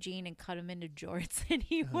 skinny jean and cut them into jorts, and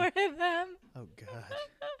he wore them. Oh, God.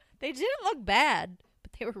 They didn't look bad,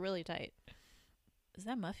 but they were really tight. Is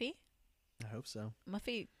that Muffy? I hope so.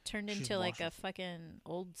 Muffy turned She's into like washing. a fucking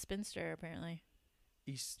old spinster, apparently.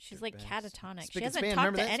 East She's like catatonic. Spick She and hasn't Span. talked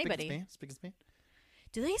Remember to that? anybody. Spick and Span?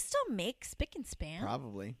 Do they still make Spick and Span?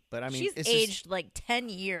 Probably. But I mean, she's it's aged like 10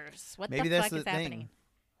 years. What maybe the that's fuck is the happening? thing.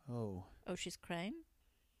 Oh, Oh, she's crying?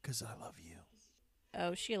 because I love you.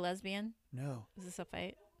 Oh, is she a lesbian? No. Is this a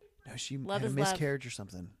fight? No, she Love had a is love. miscarriage or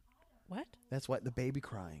something. What? That's why the baby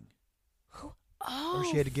crying. Oh, Or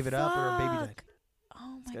she had to give it up, or her baby died. fuck.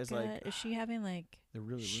 Oh This my guy's god. like, Is she having like They're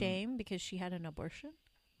really rude. shame because she had an abortion?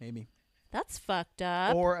 Maybe. That's fucked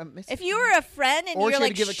up. Or If you were a friend and Or you're she had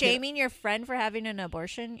like to give a kid- shaming your friend for having an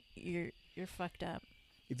abortion, you're fucked up.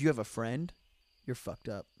 if you have a friend, you're fucked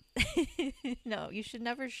up. No, you should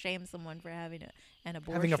never shame someone for having an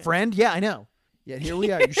abortion. Having a friend? Yeah, I know. Yet here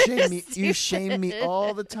we are. You shame me. You Stupid. shame me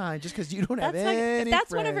all the time just because you don't have That's like, any. if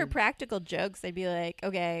that's one of her friends. practical jokes, I'd be like,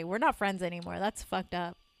 okay, we're not friends anymore. That's fucked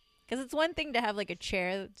up. Because it's one thing to have like a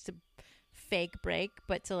chair to fake break,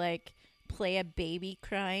 but to like play a baby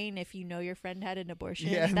crying if you know your friend had an abortion.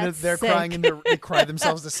 Yeah, and that's they're sick. crying and they cry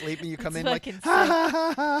themselves to sleep, and you come That's in like, fucking ha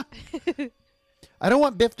ha ha ha. I don't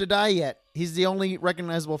want Biff to die yet. He's the only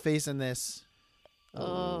recognizable face in this.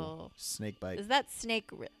 Oh. Snake bite. Is that snake?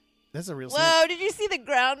 That's a real snake. Whoa! Did you see the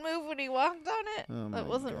ground move when he walked on it? Oh that my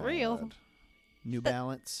wasn't real. God. New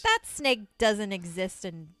Balance. That snake doesn't exist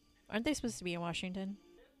in. Aren't they supposed to be in Washington?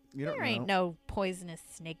 You don't There know. ain't no poisonous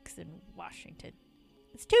snakes in Washington.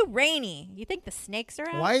 It's too rainy. You think the snakes are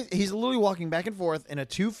out? Why he's literally walking back and forth in a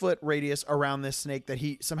 2-foot radius around this snake that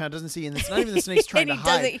he somehow doesn't see, and it's not even the snake's trying And to he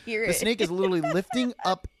hide. doesn't hear The it. snake is literally lifting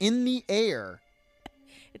up in the air,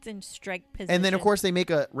 It's in strike position. and then of course they make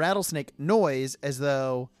a rattlesnake noise as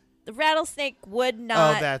though. the rattlesnake would Oh,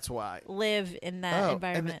 not that's why. live in that Oh, and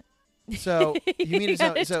environment. So you mean You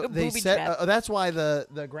got so into a they booby set? trap. Oh, that's why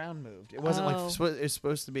the ground moved. It wasn't Oh. like it's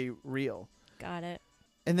supposed to be real. Got it.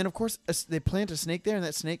 And then of course they plant a snake there, and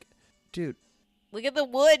that snake, dude. Look at the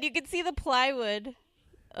wood. You can see the plywood.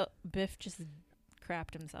 Oh, Biff just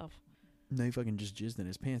crapped himself. No, he fucking just jizzed in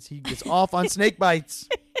his pants. He gets off on snake bites.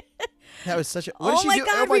 That was such a. What did Oh she my do?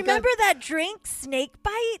 god! Oh my Remember that drink, Snake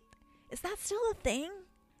Bite? Is that still a thing?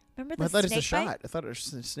 Remember the I thought it's a snake bite? shot. I thought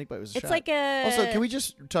snake bite was a It's shot. like a. Also, can we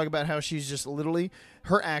just talk about how she's just literally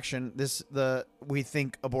her action? We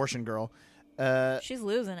think abortion girl. She's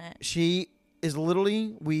losing it. She is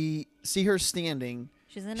literally. We see her standing.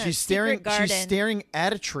 She's in a She's staring. secret garden. She's staring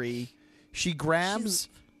at a tree. She grabs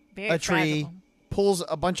Very a tree, fragile. pulls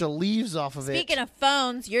a bunch of leaves off of Speaking it. of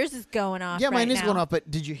phones, yours is going off. Yeah, right mine is now. going off.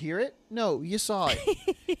 But did you hear it? No, you saw it.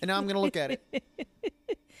 And now I'm gonna look at it.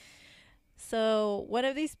 So, one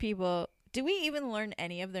of these people, do we even learn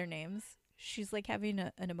any of their names? She's like having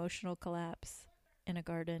an emotional collapse in a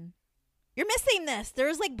garden. You're missing this.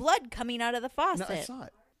 There's like blood coming out of the No, faucet. I saw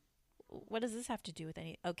it. What does this have to do with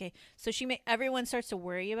any? Okay, so everyone starts to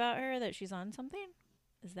worry about her that she's on something.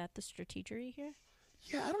 Is that the strategery here?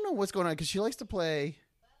 Yeah, I don't know what's going on because she likes to play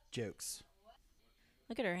jokes.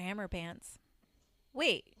 Look at her hammer pants.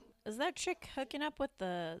 Wait, is that chick hooking up with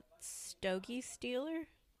the stogie stealer?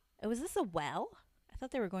 Oh, was this a well? I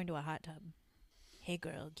thought they were going to a hot tub. Hey,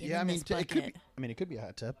 girl, get Yeah, I in mean, this bucket. it could be a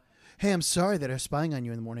hot tub. Hey, I'm sorry that I was spying on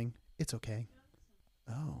you in the morning. It's okay.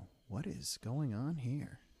 Oh, what is going on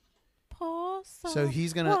here? Pour some So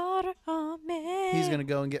he's gonna water on me. he's gonna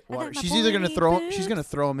go and get I water. got my She's either gonna pointy throw boots. she's gonna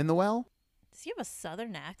throw him in the well. Does he have a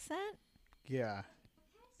southern accent? Yeah.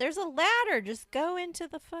 There's a ladder. Just go into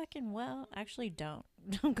the fucking well. Actually, don't.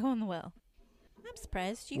 Don't go in the well. I'm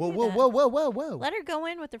surprised you Whoa, do whoa, that. whoa, whoa, whoa, whoa. Let her go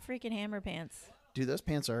in with the freaking hammer pants. Dude, those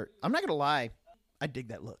pants are. I'm not gonna lie. I dig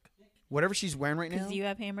that look. Whatever she's wearing right now. Because you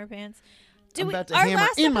have hammer pants. I'm about to our hammer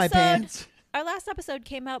last in my episode- pants. Our last episode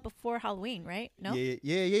came out before Halloween, right? No, Yeah.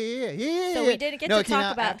 So we didn't get no, to it came talk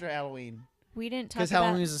out about- after Halloween we didn't talk because about.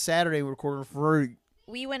 Halloween is a Saturday. We're recording for.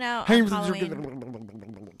 We went out on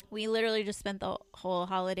Halloween. We literally just spent the whole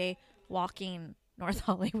holiday walking North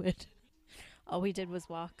Hollywood. All we did was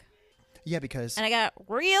walk. Yeah, because And I got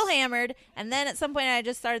real hammered. And then at some point, I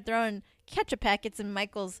just started throwing ketchup packets in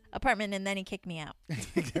Michael's apartment. And then he kicked me out.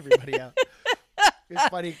 kicked everybody out. It's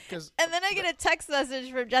funny because And then I get a text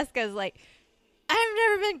message from Jessica. It's like, I've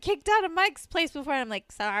never been kicked out of Mike's place before. And I'm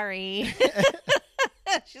like, sorry.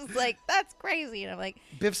 She's like, that's crazy. And I'm like,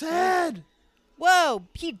 Biff's head. whoa,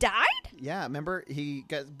 he died? Yeah, remember he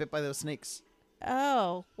got bit by those snakes.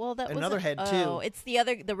 Oh, well, that was Another head, too. Oh, it's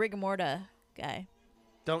the rigor morta guy.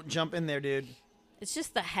 Don't jump in there, dude. It's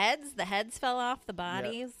just the heads. The heads fell off the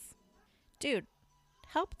bodies. Dude,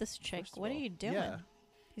 help this chick. First of What are all, you doing? yeah.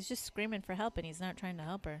 He's just screaming for help and he's not trying to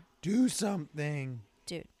help her. Do something.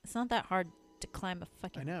 Dude, it's not that hard to climb a I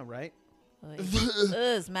fucking... know, right? Ugh,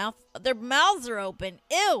 his mouth. Their mouths are open.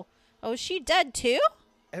 Ew. Oh, is she dead too?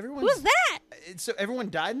 Everyone. Who's that? So everyone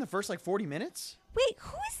died in the first like 40 minutes. Wait,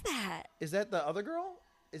 who is that? Is that the other girl?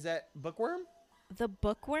 Is that Bookworm? The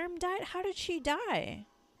bookworm died? How did she die?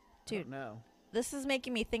 Dude, No. this is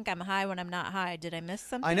making me think I'm high when I'm not high. Did I miss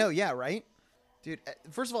something? I know. Yeah. Right. Dude.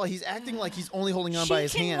 First of all, he's acting like he's only holding on She by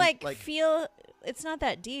his can hand. like feel. It's not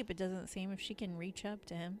that deep. It doesn't seem if she can reach up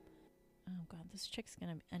to him. Oh god, this chick's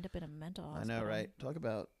gonna end up in a mental I hospital. know, right? Talk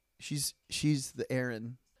about she's the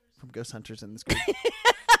Aaron from Ghost Hunters in this group.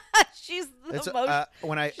 She's the It's, emotional.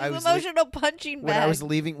 when I was emotional punching when bag. I was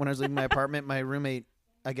leaving my apartment, my roommate,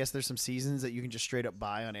 I guess there's some seasons that you can just straight up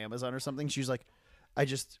buy on Amazon or something. She was like, I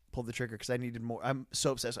just pulled the trigger because I needed more. I'm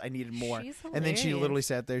so obsessed. I needed more. She's And then she hilarious. literally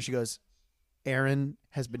sat there. She goes, Aaron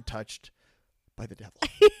has been touched by the devil.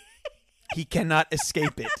 He cannot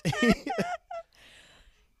escape it.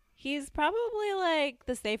 He's probably like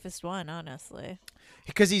the safest one, honestly.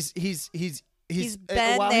 Because he's been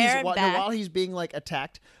there and back. while he's being like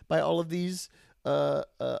attacked by all of these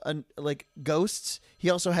like ghosts, he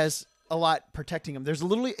also has a lot protecting him. There's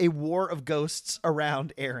literally a war of ghosts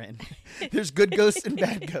around Aaron. There's good ghosts and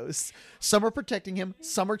bad ghosts. Some are protecting him,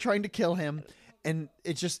 some are trying to kill him, and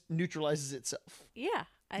it just neutralizes itself. Yeah.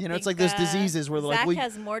 I You know, it's think, like those diseases where they're like, Zach we-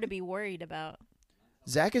 has more to be worried about.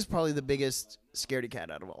 Zach is probably the biggest scaredy cat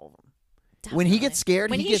out of all of them. When he gets scared,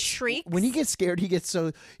 When he he gets shrieks? When he gets scared, he gets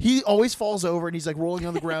so he always falls over and he's like rolling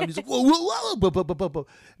on the ground. He's like, whoa, whoa, whoa, whoa, whoa, whoa,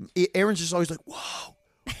 whoa. Aaron's just always like, whoa,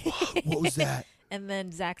 what was that? And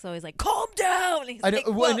then Zach's always like, calm down. He's I know, like,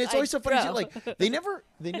 well, and "Whoa, it's always so funny. bro." Too, like they never.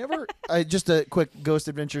 Just a quick Ghost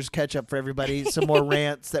Adventures catch up for everybody. Some more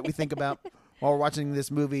rants that we think about while we're watching this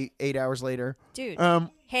movie 8 hours later. Dude, Um,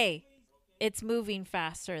 hey, it's moving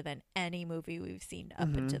faster than any movie we've seen up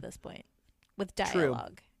until this point with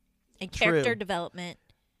dialogue and character True. development.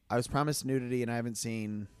 I was promised nudity, and I haven't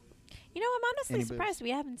seen. You know, I'm honestly Any boobs. surprised we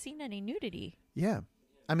haven't seen any nudity. Yeah,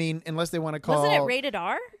 I mean, unless they want to call. Wasn't it rated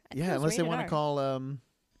R? I think it Yeah, was unless they rated want R. to call.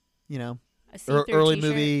 You know, A see-through early t-shirt.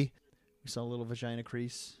 movie. We saw a little vagina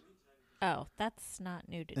crease, Oh, that's not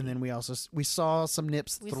nudity. and then we saw some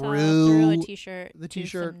nips we saw through through a t-shirt. the to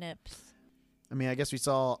t-shirt. some nips. I mean, I guess we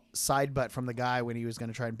saw side butt from the guy when he was going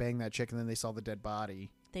to try and bang that chick, and then they saw the dead body.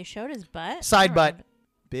 They showed his butt. Side I don't butt. remember.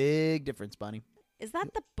 Big difference, Bonnie. Is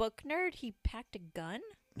that the book nerd? He packed a gun.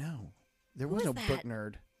 No, there Who was is no book that?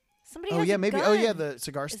 nerd. Somebody. Oh has yeah, a maybe. Gun. Oh yeah, the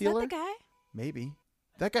cigar Is stealer. that the guy? Maybe.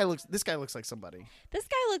 This guy looks like somebody. This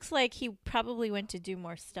guy looks like he probably went to do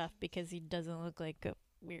more stuff because he doesn't look like a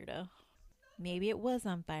weirdo. Maybe it was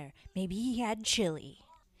on fire. Maybe he had chili.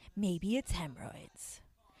 Maybe it's hemorrhoids.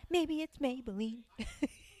 Maybe it's Maybelline.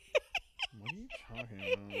 What are you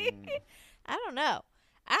talking about? I don't know.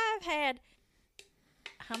 I've had.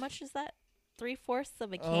 How much is that? 3/4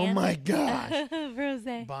 of a can. Oh my gosh. of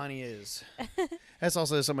rosé. Bonnie is. That's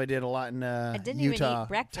also somebody did a lot in didn't even eat Utah.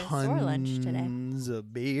 breakfast or lunch today. Tons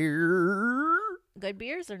of beer. Good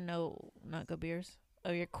beers or no? Not good beers.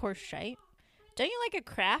 Oh, your course shite. Don't you like a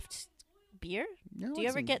craft beer? Yeah, I Do like you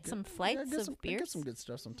ever get good- some I flights get of some, I beers? get some good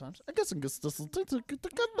stuff sometimes. I get some good stuff sometimes. I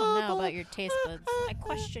don't know about your taste buds. I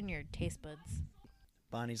question your taste buds.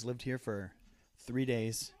 Bonnie's lived here for 3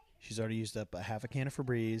 days. She's already used up a half a can of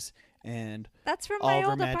Febreze, and That's from all my of her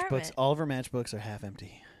old matchbooks. apartment. All of her matchbooks are half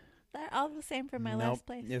empty. They're all the same from my Nope. last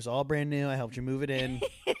place. It was all brand new. I helped you move it in.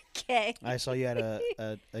 Okay. I saw you had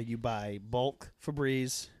a you buy bulk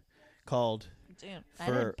Febreze called. Dude, I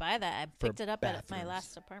for- didn't buy that. I for picked it up at my bathrooms.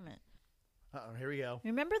 last apartment. Uh-oh, here we go.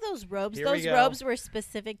 Remember those robes? Here we Those go. robes were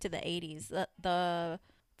specific to the 80s. The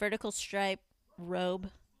vertical stripe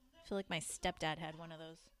robe. I feel like my stepdad had one of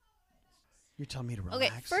those. You're telling me to relax.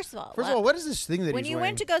 Okay, first of all, what is this thing that when he's you wearing?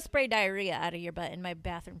 went to go spray diarrhea out of your butt in my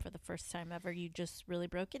bathroom for the first time ever, you just really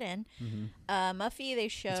broke it in. Muffy, they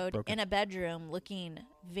showed broken. in a bedroom looking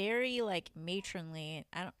very like matronly.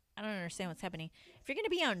 I don't understand what's happening. If you're gonna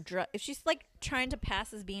be on if she's like trying to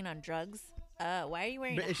pass as being on drugs, why are you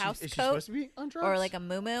wearing But a house is she coat supposed to be on drugs? or like a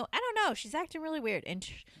muumuu? I don't know. She's acting really weird. And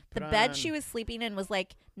the Put bed on- she was sleeping in was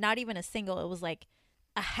like not even a single. It was like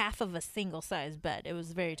a half of a single size bed. It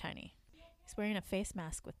was very tiny. He's wearing a face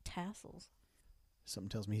mask with tassels. Something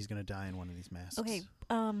tells me he's gonna die in one of these masks. Okay,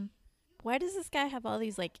 why does this guy have all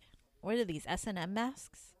these like, what are these S&M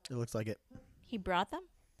masks? It looks like it. He brought them?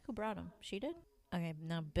 Who brought them? She did? Okay,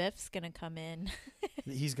 now Biff's gonna come in.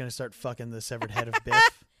 He's gonna start fucking the severed head of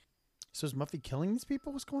Biff. So is Muffy killing these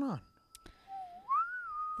people? What's going on?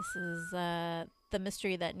 This is the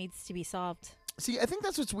mystery that needs to be solved. See, I think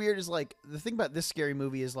that's what's weird is like the thing about this scary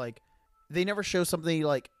movie is like they never show something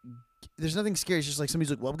like there's nothing scary. It's just like somebody's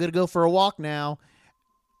like, well, I'm gonna go for a walk now.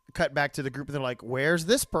 Cut back to the group and they're like, where's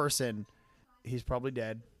this person? He's probably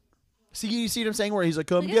dead. See, you see what I'm saying? Where he's like,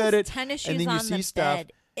 come Look at get his it. tennis and shoes then you on see the stuff.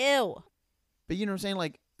 bed. Ew. But you know what I'm saying?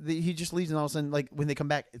 Like he just leaves and all of a sudden, like when they come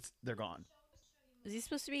back, they're gone. Is he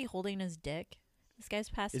supposed to be holding his dick? This guy's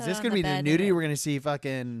passed Is out this on gonna be bed the and nudity? We're gonna see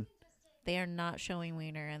fucking. They are not showing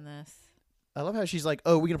wiener in this. I love how she's like,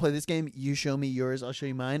 "Oh, we're gonna play this game. You show me yours, I'll show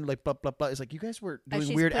you mine." Like blah blah blah. It's like you guys were Oh, doing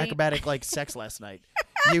she's weird putting- acrobatic like sex last night.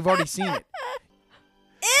 You've already seen it.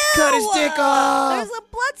 Ew! Cut his dick off! There's a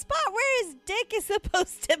blood spot where his dick is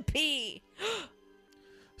supposed to be.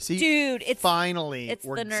 See, Dude, it's finally, it's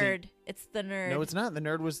we're the seeing- nerd. It's the nerd. No, it's not. The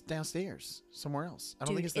nerd was downstairs somewhere else. I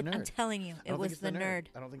don't think it's the nerd. I'm telling you, I it don't think was it's the nerd.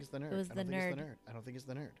 I don't think it's the nerd. It was I the don't think it's nerd. I don't think it's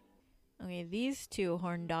the nerd. Okay, these two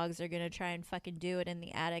horn dogs are gonna try and fucking do it in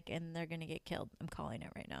the attic, and they're gonna get killed. I'm calling it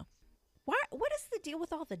right now. What is the deal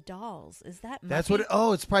with all the dolls? Is that That's Muffy?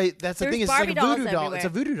 what. It's probably that's the There's thing. It's like Barbie a dolls voodoo doll. It's a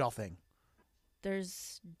everywhere. voodoo doll thing.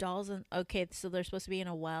 There's dolls in. Okay, so they're supposed to be in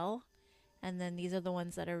a well, and then these are the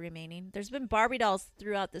ones that are remaining. There's been Barbie dolls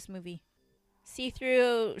throughout this movie.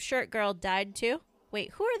 See-through shirt girl died too.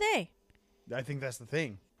 Wait, who are they? I think that's the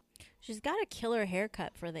thing. She's got a killer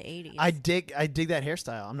haircut for the 80s. I dig that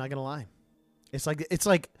hairstyle. I'm not gonna lie. It's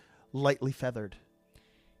like lightly feathered.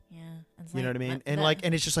 Yeah, it's You know like what I mean? the-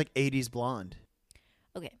 And it's just like 80s blonde.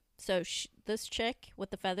 Okay, so this chick with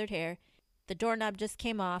the feathered hair, the doorknob just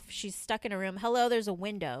came off. She's stuck in a room. Hello, there's a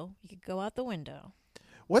window. You could go out the window.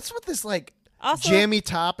 What's with this like Also, jammy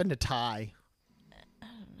top and a tie? I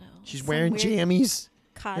don't know. She's some wearing weird jammies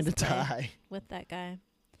and a cosplay tie. with that guy.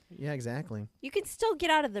 Yeah, exactly. You can still get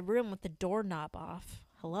out of the room with the doorknob off.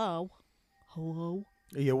 Hello.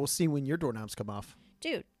 Yeah, we'll see when your doorknobs come off.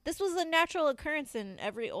 Dude, this was a natural occurrence in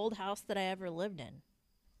every old house that I ever lived in.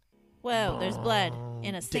 Whoa, there's blood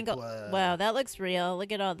in a dick single. blood. Wow, that looks real.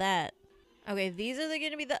 Look at all that. Okay, these are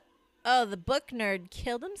going to be the. Oh, the book nerd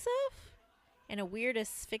killed himself in a weird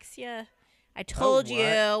asphyxia. I told what?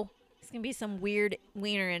 you. It's going to be some weird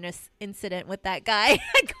wiener incident with that guy.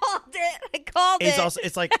 I called it.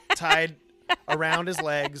 It's like tied around his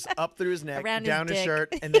legs, up through his neck, Around his down his dick.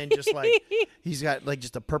 shirt, and then just like he's got like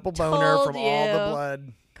just a purple boner Told from all the you.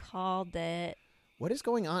 blood. Called it. What is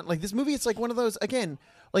going on? Like this movie, it's like one of those again.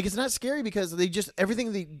 Like it's not scary because they just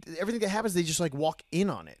everything that happens, they just like walk in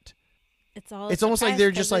on it. It's all. It's almost like surprise they're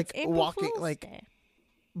 'cause just, it's like, April walking, Fool's like- Day.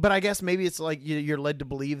 But I guess maybe it's like you're led to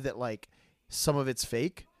believe that like some of it's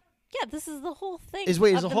fake. Yeah, this is the whole thing. Is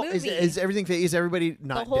of the whole movie. is everything fake? Is everybody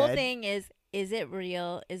not the whole dead? thing is it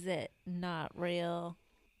real? Is it not real?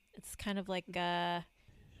 It's kind of like if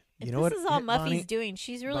You know this what, is all Muffy's Bonnie- doing.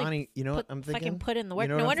 She's really Bonnie, you know what I'm fucking thinking? put in the work. You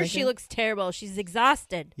know No what I'm wonder she thinking? looks terrible. She's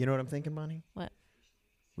exhausted. You know what I'm thinking, Bonnie? What?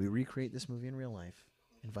 We recreate this movie in real life.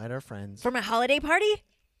 Invite our friends. From a holiday party?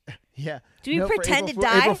 Yeah. Do we No, for pretend April to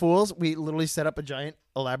die? April Fools, we literally set up a giant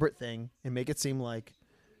elaborate thing and make it seem like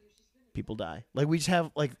people die. Like we just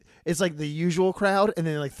have like it's like the usual crowd and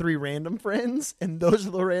then like 3 random friends and those are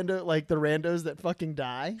the randos that fucking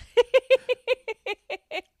die.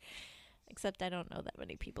 Except I don't know that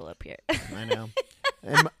many people up here. I know.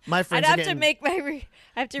 And my friends I'd are have to getting, make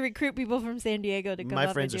I have to recruit people from San Diego to come my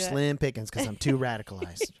up friends are and do slim pickings because I'm too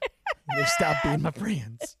radicalized. They stopped being my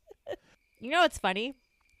friends. it. You know what's funny?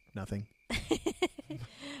 Nothing.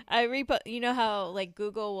 You know how like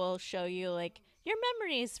Google will show you like your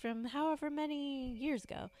memories from however many years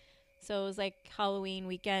ago. So it was like Halloween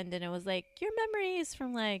weekend, and it was like your memories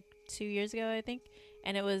from like 2 years ago, I think.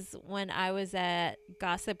 And it was when I was at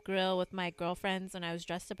Gossip Grill with my girlfriends, and I was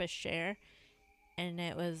dressed up as Cher. And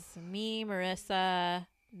it was me, Marissa,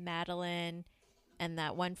 Madeline, and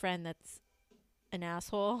that one friend that's an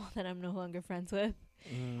asshole that I'm no longer friends with.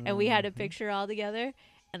 And we had a picture all together.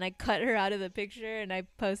 And I cut her out of the picture, and I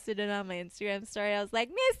posted it on my Instagram story. I was like,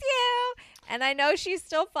 miss you. And I know she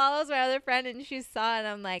still follows my other friend, and she saw it, and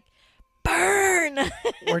I'm like, burn.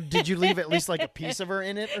 Or did you leave at least like a piece of her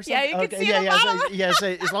in it or something? Yeah, you can see the yeah, bottom. so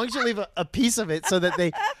as long as you leave a piece of it so that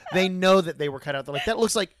they know that they were cut out. They're like, that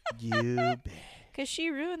looks like you, bitch. Because she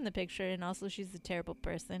ruined the picture, and also she's a terrible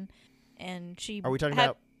person. And she Are we talking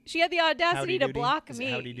about she had the audacity Howdy to Doody? block Is it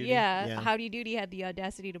me. Howdy Doody? Yeah, Yeah. Howdy Doody had the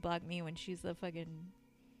audacity to block me when she's a fucking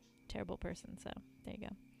terrible person. So there you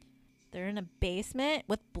go. They're in a basement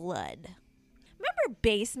with blood. Remember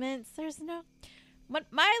basements? There's no.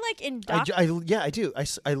 My like in I do.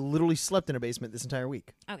 I literally slept in a basement this entire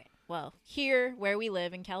week. Okay, well here where we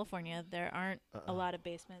live in California, there aren't a lot of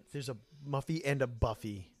basements. There's a Muffy and a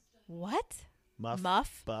Buffy. What?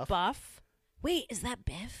 Muff, Buff. Wait, is that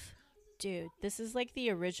Biff? Dude, this is like the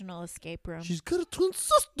original escape room. She's got a twin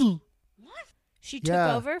sister. What? She took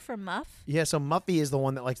Yeah. over from Muff? Yeah, so Muffy is the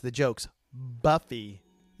one that likes the jokes. Buffy.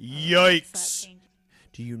 What's Yikes. that change?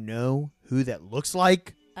 Do you know who that looks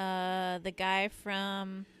like? The guy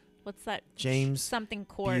from what's that? James something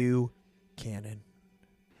Court. Buchanan.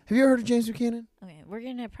 Have you ever heard of James Buchanan? Okay, we're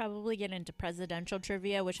gonna probably get into presidential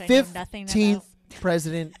trivia, which I know nothing about. 15th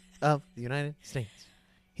president of the United States.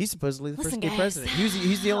 He's supposedly the Listen, first gay guys. president.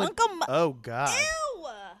 He's the only. Uncle Oh God! Ew!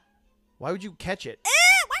 Why would you catch it?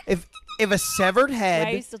 What? If a severed Why are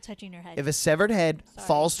you head, still touching her head? if a severed head Sorry.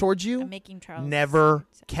 falls towards I'm you, making Charles. never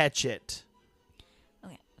catch it.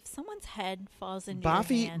 Okay, if someone's head falls into your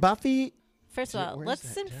Buffy, hand, Buffy. first of all, where is let's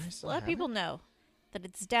that? Did I still let have people know that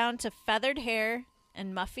it's down to feathered hair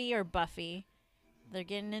and Muffy or Buffy. They're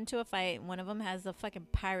getting into a fight. One of them has a fucking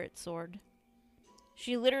pirate sword.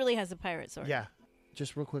 She literally has a pirate sword. Yeah.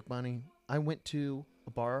 Just real quick, Bonnie. I went to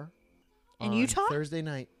a bar In on Utah? Thursday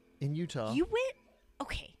night in Utah. You went?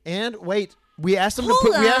 Okay. And wait, we asked them to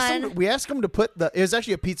Hold put. on. We asked them to put the. It was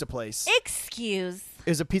actually a pizza place. Excuse. It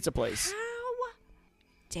was a pizza place. How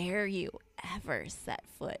dare you ever set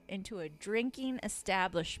foot into a drinking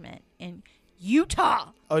establishment in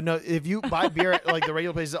Utah? Oh no! If you buy beer at like the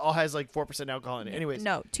regular places, it all has like 4% alcohol in it. Anyways,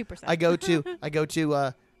 No, 2%. I go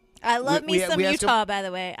to. I love we- me some we asked Utah, by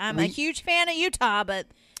the way. I'm a we- huge fan of Utah, but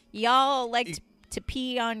y'all like to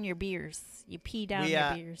pee on your beers. You pee down We,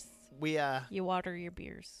 your beers. we You water your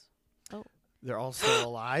beers. they're all still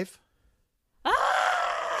alive.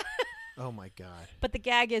 Ah! Oh my God. But the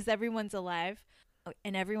gag is everyone's alive,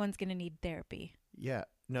 and everyone's going to need therapy. Yeah.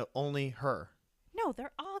 No, only her. No,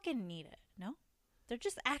 they're all going to need it. No? They're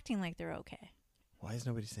just acting like they're okay. Why is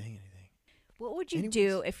nobody saying anything? What would you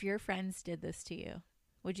do if your friends did this to you?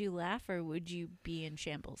 Would you laugh or would you be in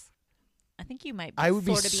shambles? I think you might. I would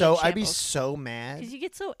be sorta so. in I'd be shambles. so mad. Because you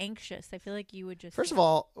get so anxious. I feel like you would just. First of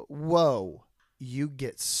all, whoa! You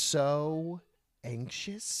get so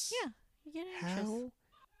anxious. Yeah, you get anxious. How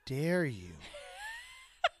dare you?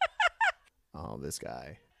 Oh, this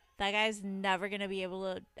guy. That guy's never gonna be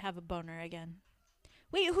able to have a boner again.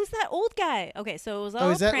 Wait, who's that old guy? Okay, so it was all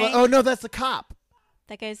Oh, is that? prank. Oh no, that's the cop.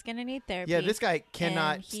 That guy's gonna need therapy. Yeah, this guy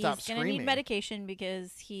cannot and stop He's gonna screaming. need medication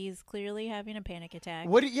because he's clearly having a panic attack.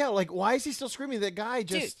 What? Yeah, like why is he still screaming? That guy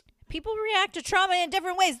just. Dude, people react to trauma in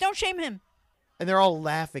different ways. Don't shame him. And they're all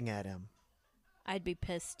laughing at him. I'd be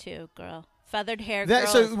pissed too, girl. Feathered hair That,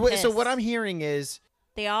 girl so, is so what pissed. I'm hearing is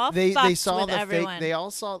They all they fucked saw with the everyone. fake. They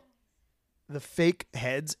all saw the fake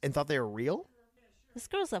heads and thought they were real. This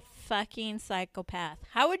girl's a fucking psychopath.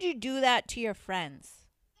 How would you do that to your friends?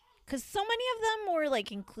 Because so many of them were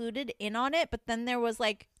like included in on it, but then there was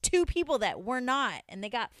like 2 people that were not, and they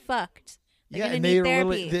got fucked. They're gonna and need they were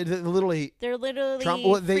therapy. literally. They're literally Trauma,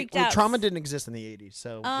 well, freaked out. trauma didn't exist in the 80s,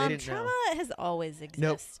 so they didn't trauma know. has always existed.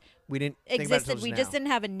 Nope. We didn't think about it Existed. till We now. just didn't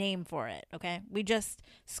have a name for it. Okay, we just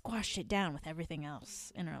squashed it down with everything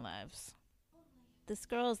else in our lives. This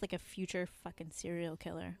girl is like a future fucking serial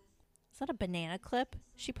killer. Is that a banana clip?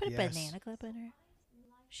 She put a Yes. banana clip in her.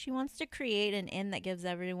 She wants to create an inn that gives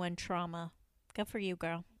everyone trauma. Good for you,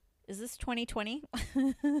 girl. Is this 2020?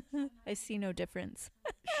 I see no difference.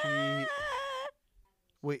 She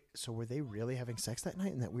Wait, so were they really having sex that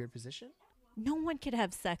night in that weird position? No one could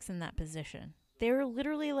have sex in that position. They were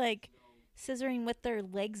literally like scissoring with their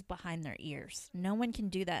legs behind their ears. No one can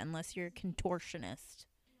do that unless you're a contortionist.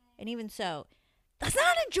 And even so, that's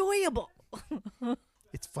not enjoyable.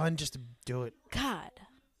 It's fun just to do it. God,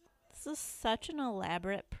 this is such an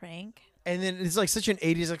elaborate prank. And then it's like such an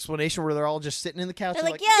 80s explanation where they're all just sitting in the couch. They're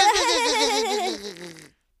and like, yeah.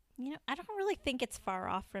 You know, I don't really think it's far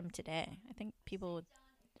off from today. I think people would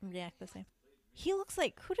react the same. He looks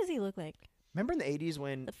like, who does he look like? Remember in the 80s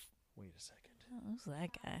when... Wait a second. Oh, who's that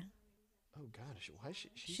guy? Oh, gosh. Why is she...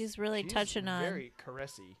 She's really touching on... very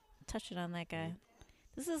caressy. Touching on that guy.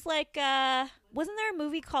 This is like, wasn't there a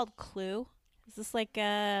movie called Clue? Is this like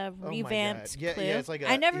a revamped Clue? Yeah, it's like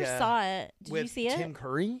I never saw it. Did you see it? Tim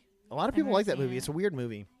Curry? A lot of people like that movie. It's a weird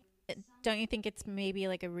movie. Don't you think it's maybe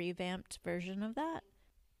like a revamped version of that?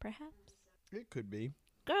 Perhaps. It could be.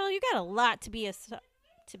 Girl, you got a lot to be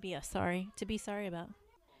sorry about.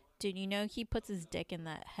 Dude, you know he puts his dick in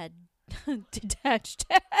that head detached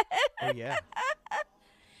head. Oh yeah.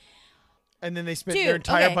 And then they spent their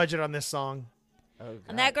entire budget on this song. Oh, God.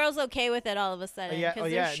 And that girl's okay with it all of a sudden.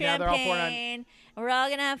 There's champagne. Now they're all pouring on. And we're all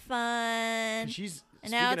gonna have fun.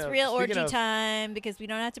 And now it's real orgy time because we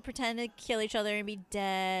don't have to pretend to kill each other and be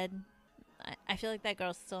dead. I feel like that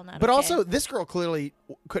girl's still not. But okay. also, this girl clearly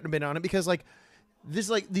couldn't have been on it because like this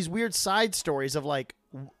like these weird side stories of like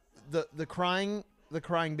the crying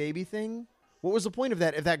baby thing. What was the point of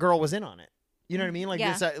that if that girl was in on it? You know what I mean? Like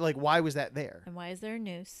this, like why was that there? And why is there a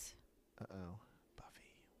noose? Uh-oh.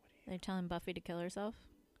 Buffy. They're telling Buffy to kill herself.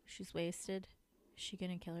 She's wasted. Is she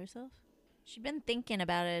gonna kill herself? She'd been thinking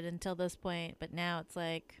about it until this point, but now it's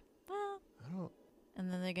like, well. I don't.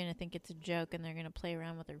 And then they're gonna think it's a joke, and they're gonna play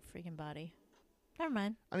around with her freaking body. Never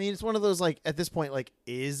mind. I mean, it's one of those like at this point, like,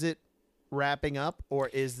 is it wrapping up or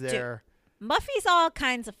is there? Dude, Buffy's all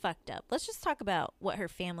kinds of fucked up. Let's just talk about what her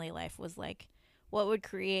family life was like. What would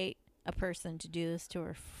create a person to do this to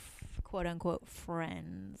her, quote unquote,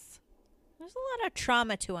 friends? There's a lot of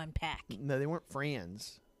trauma to unpack. No, they weren't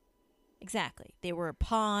friends. Exactly. They were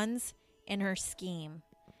pawns in her scheme.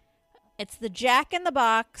 It's the Jack in the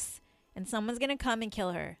Box, and someone's going to come and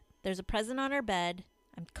kill her. There's a present on her bed.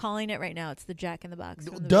 I'm calling it right now. It's the Jack in the Box.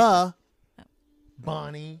 Duh. Oh.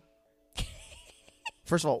 Bonnie.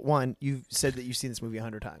 First of all, one, you've said that you've seen this movie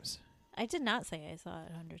 100 times. I did not say I saw it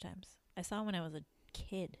 100 times. I saw it when I was a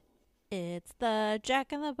kid. It's the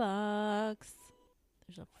Jack in the Box.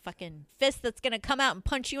 There's a fucking fist that's going to come out and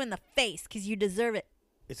punch you in the face because you deserve it.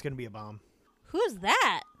 It's going to be a bomb. Who's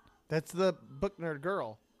that? That's the book nerd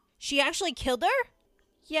girl. She actually killed her?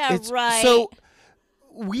 Yeah, right. So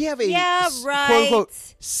we have a quote-unquote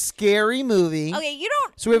scary movie. Okay, you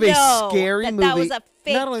don't So we have a scary movie. That was a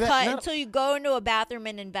fake cut until you go into a bathroom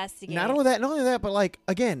and investigate. Not only that, but like,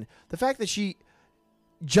 again, the fact that she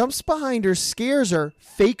jumps behind her, scares her,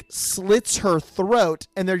 fake slits her throat,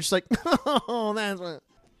 and they're just like, oh, that's what.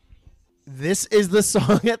 This is the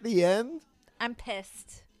song at the end? I'm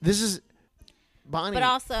pissed. This is Bonnie. But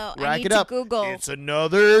also, rack I need it to up. Google. It's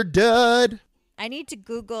another dud. I need to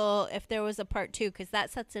Google if there was a part 2 because that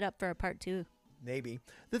sets it up for a part 2. Maybe.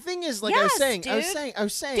 The thing is, like yes, I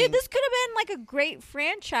was saying, dude, this could have been like a great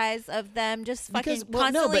franchise of them just fucking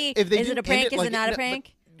constantly. If they is it a prank? Is it not a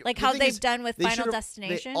prank? Like how they've done with Final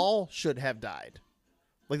Destination. They all should have died.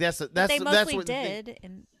 Like that's they mostly did,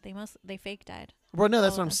 and they fake died. Well, no,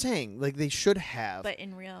 that's what I'm saying. Like they should have. But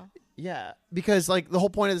in real. Yeah, because like the whole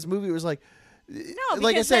point of this movie was like. No,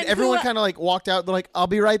 like I said, everyone kind of like walked out. They're like, "I'll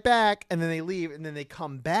be right back," and then they leave, and then they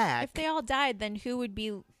come back. If they all died, then who would be?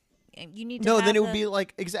 You need to. No, then it would be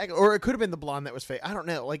like exactly, or it could have been the blonde that was fake. I don't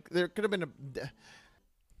know. Like there could have been a.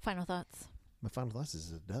 Final thoughts. My final thoughts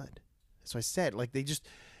is a dud. That's what I said. Like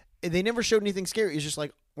they never showed anything scary. It's just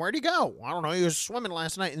like, where'd he go? I don't know. He was swimming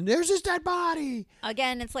last night, and there's his dead body.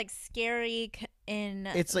 Again, it's like scary in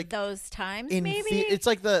like those times. Maybe it's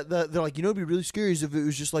like they're like, you know, it'd be really scary is if it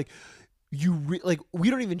was just like. We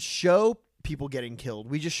don't even show people getting killed.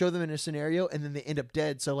 We just show them in a scenario and then they end up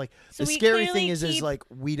dead. So like the scary thing is like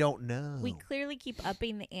we don't know. We clearly keep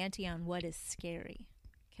upping the ante on what is scary.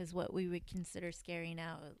 Because what we would consider scary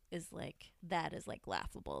now is like that is like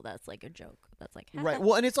laughable. That's like a joke. That's like right.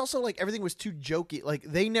 Well, and it's also like everything was too jokey. Like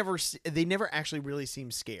they never actually really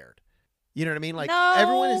seem scared. You know what I mean? Like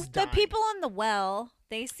everyone is dying. The people in the well,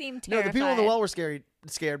 they seem terrified. No, the people in the well were scared,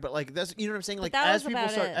 but like that's, you know what I'm saying? Like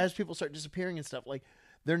as people start disappearing and stuff, like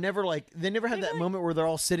they never had that moment where they're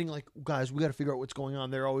all sitting like, guys, we got to figure out what's going on.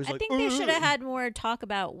 They're always like, I think they should have had more talk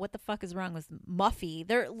about what the fuck is wrong with Muffy.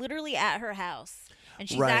 They're literally at her house and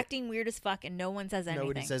she's acting weird as fuck and no one says anything.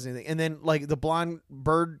 Nobody says anything. And then like the blonde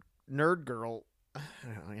bird nerd girl I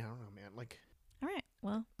don't know, man. Like, All right.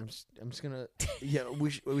 Well, I'm just gonna. Yeah, we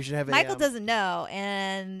should have a. Michael doesn't know,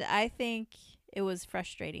 and I think it was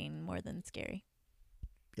frustrating more than scary.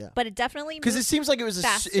 Yeah. But it definitely because it seems like it was it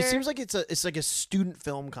faster. seems like it's like a student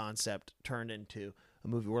film concept turned into a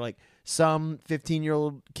movie where like some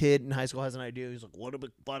 15-year-old kid in high school has an idea. He's like, what if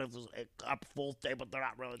this up full day, but they're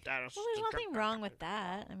not really that. Well, there's nothing wrong with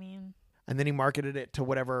that. I mean, and then he marketed it to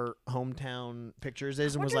whatever Hometown Pictures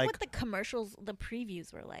is, and was wonder like, what the commercials, the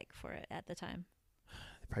previews were like for it at the time.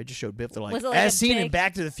 they probably just showed Biff. They're like, Was it like as a seen in big-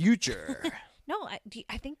 Back to the Future. No,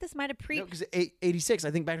 I think this might have No, because 86.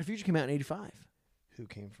 I think Back to the Future came out in 85. Who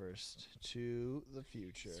came first? To the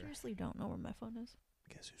Future. Seriously, don't know where my phone is.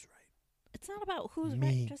 Guess who's right? It's not about who's Me.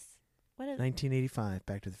 right. Just what is. 1985.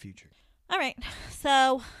 Back to the Future. All right.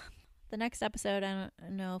 So the next episode, I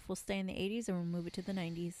don't know if we'll stay in the 80s or we'll move it to the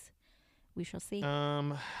 90s. We shall see.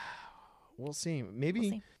 We'll see. Maybe. We'll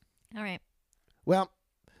see. All right. Well,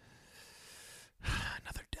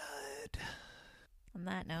 another dud. On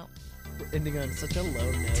that note. We're ending on such a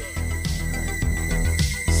low note.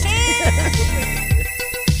 Hey!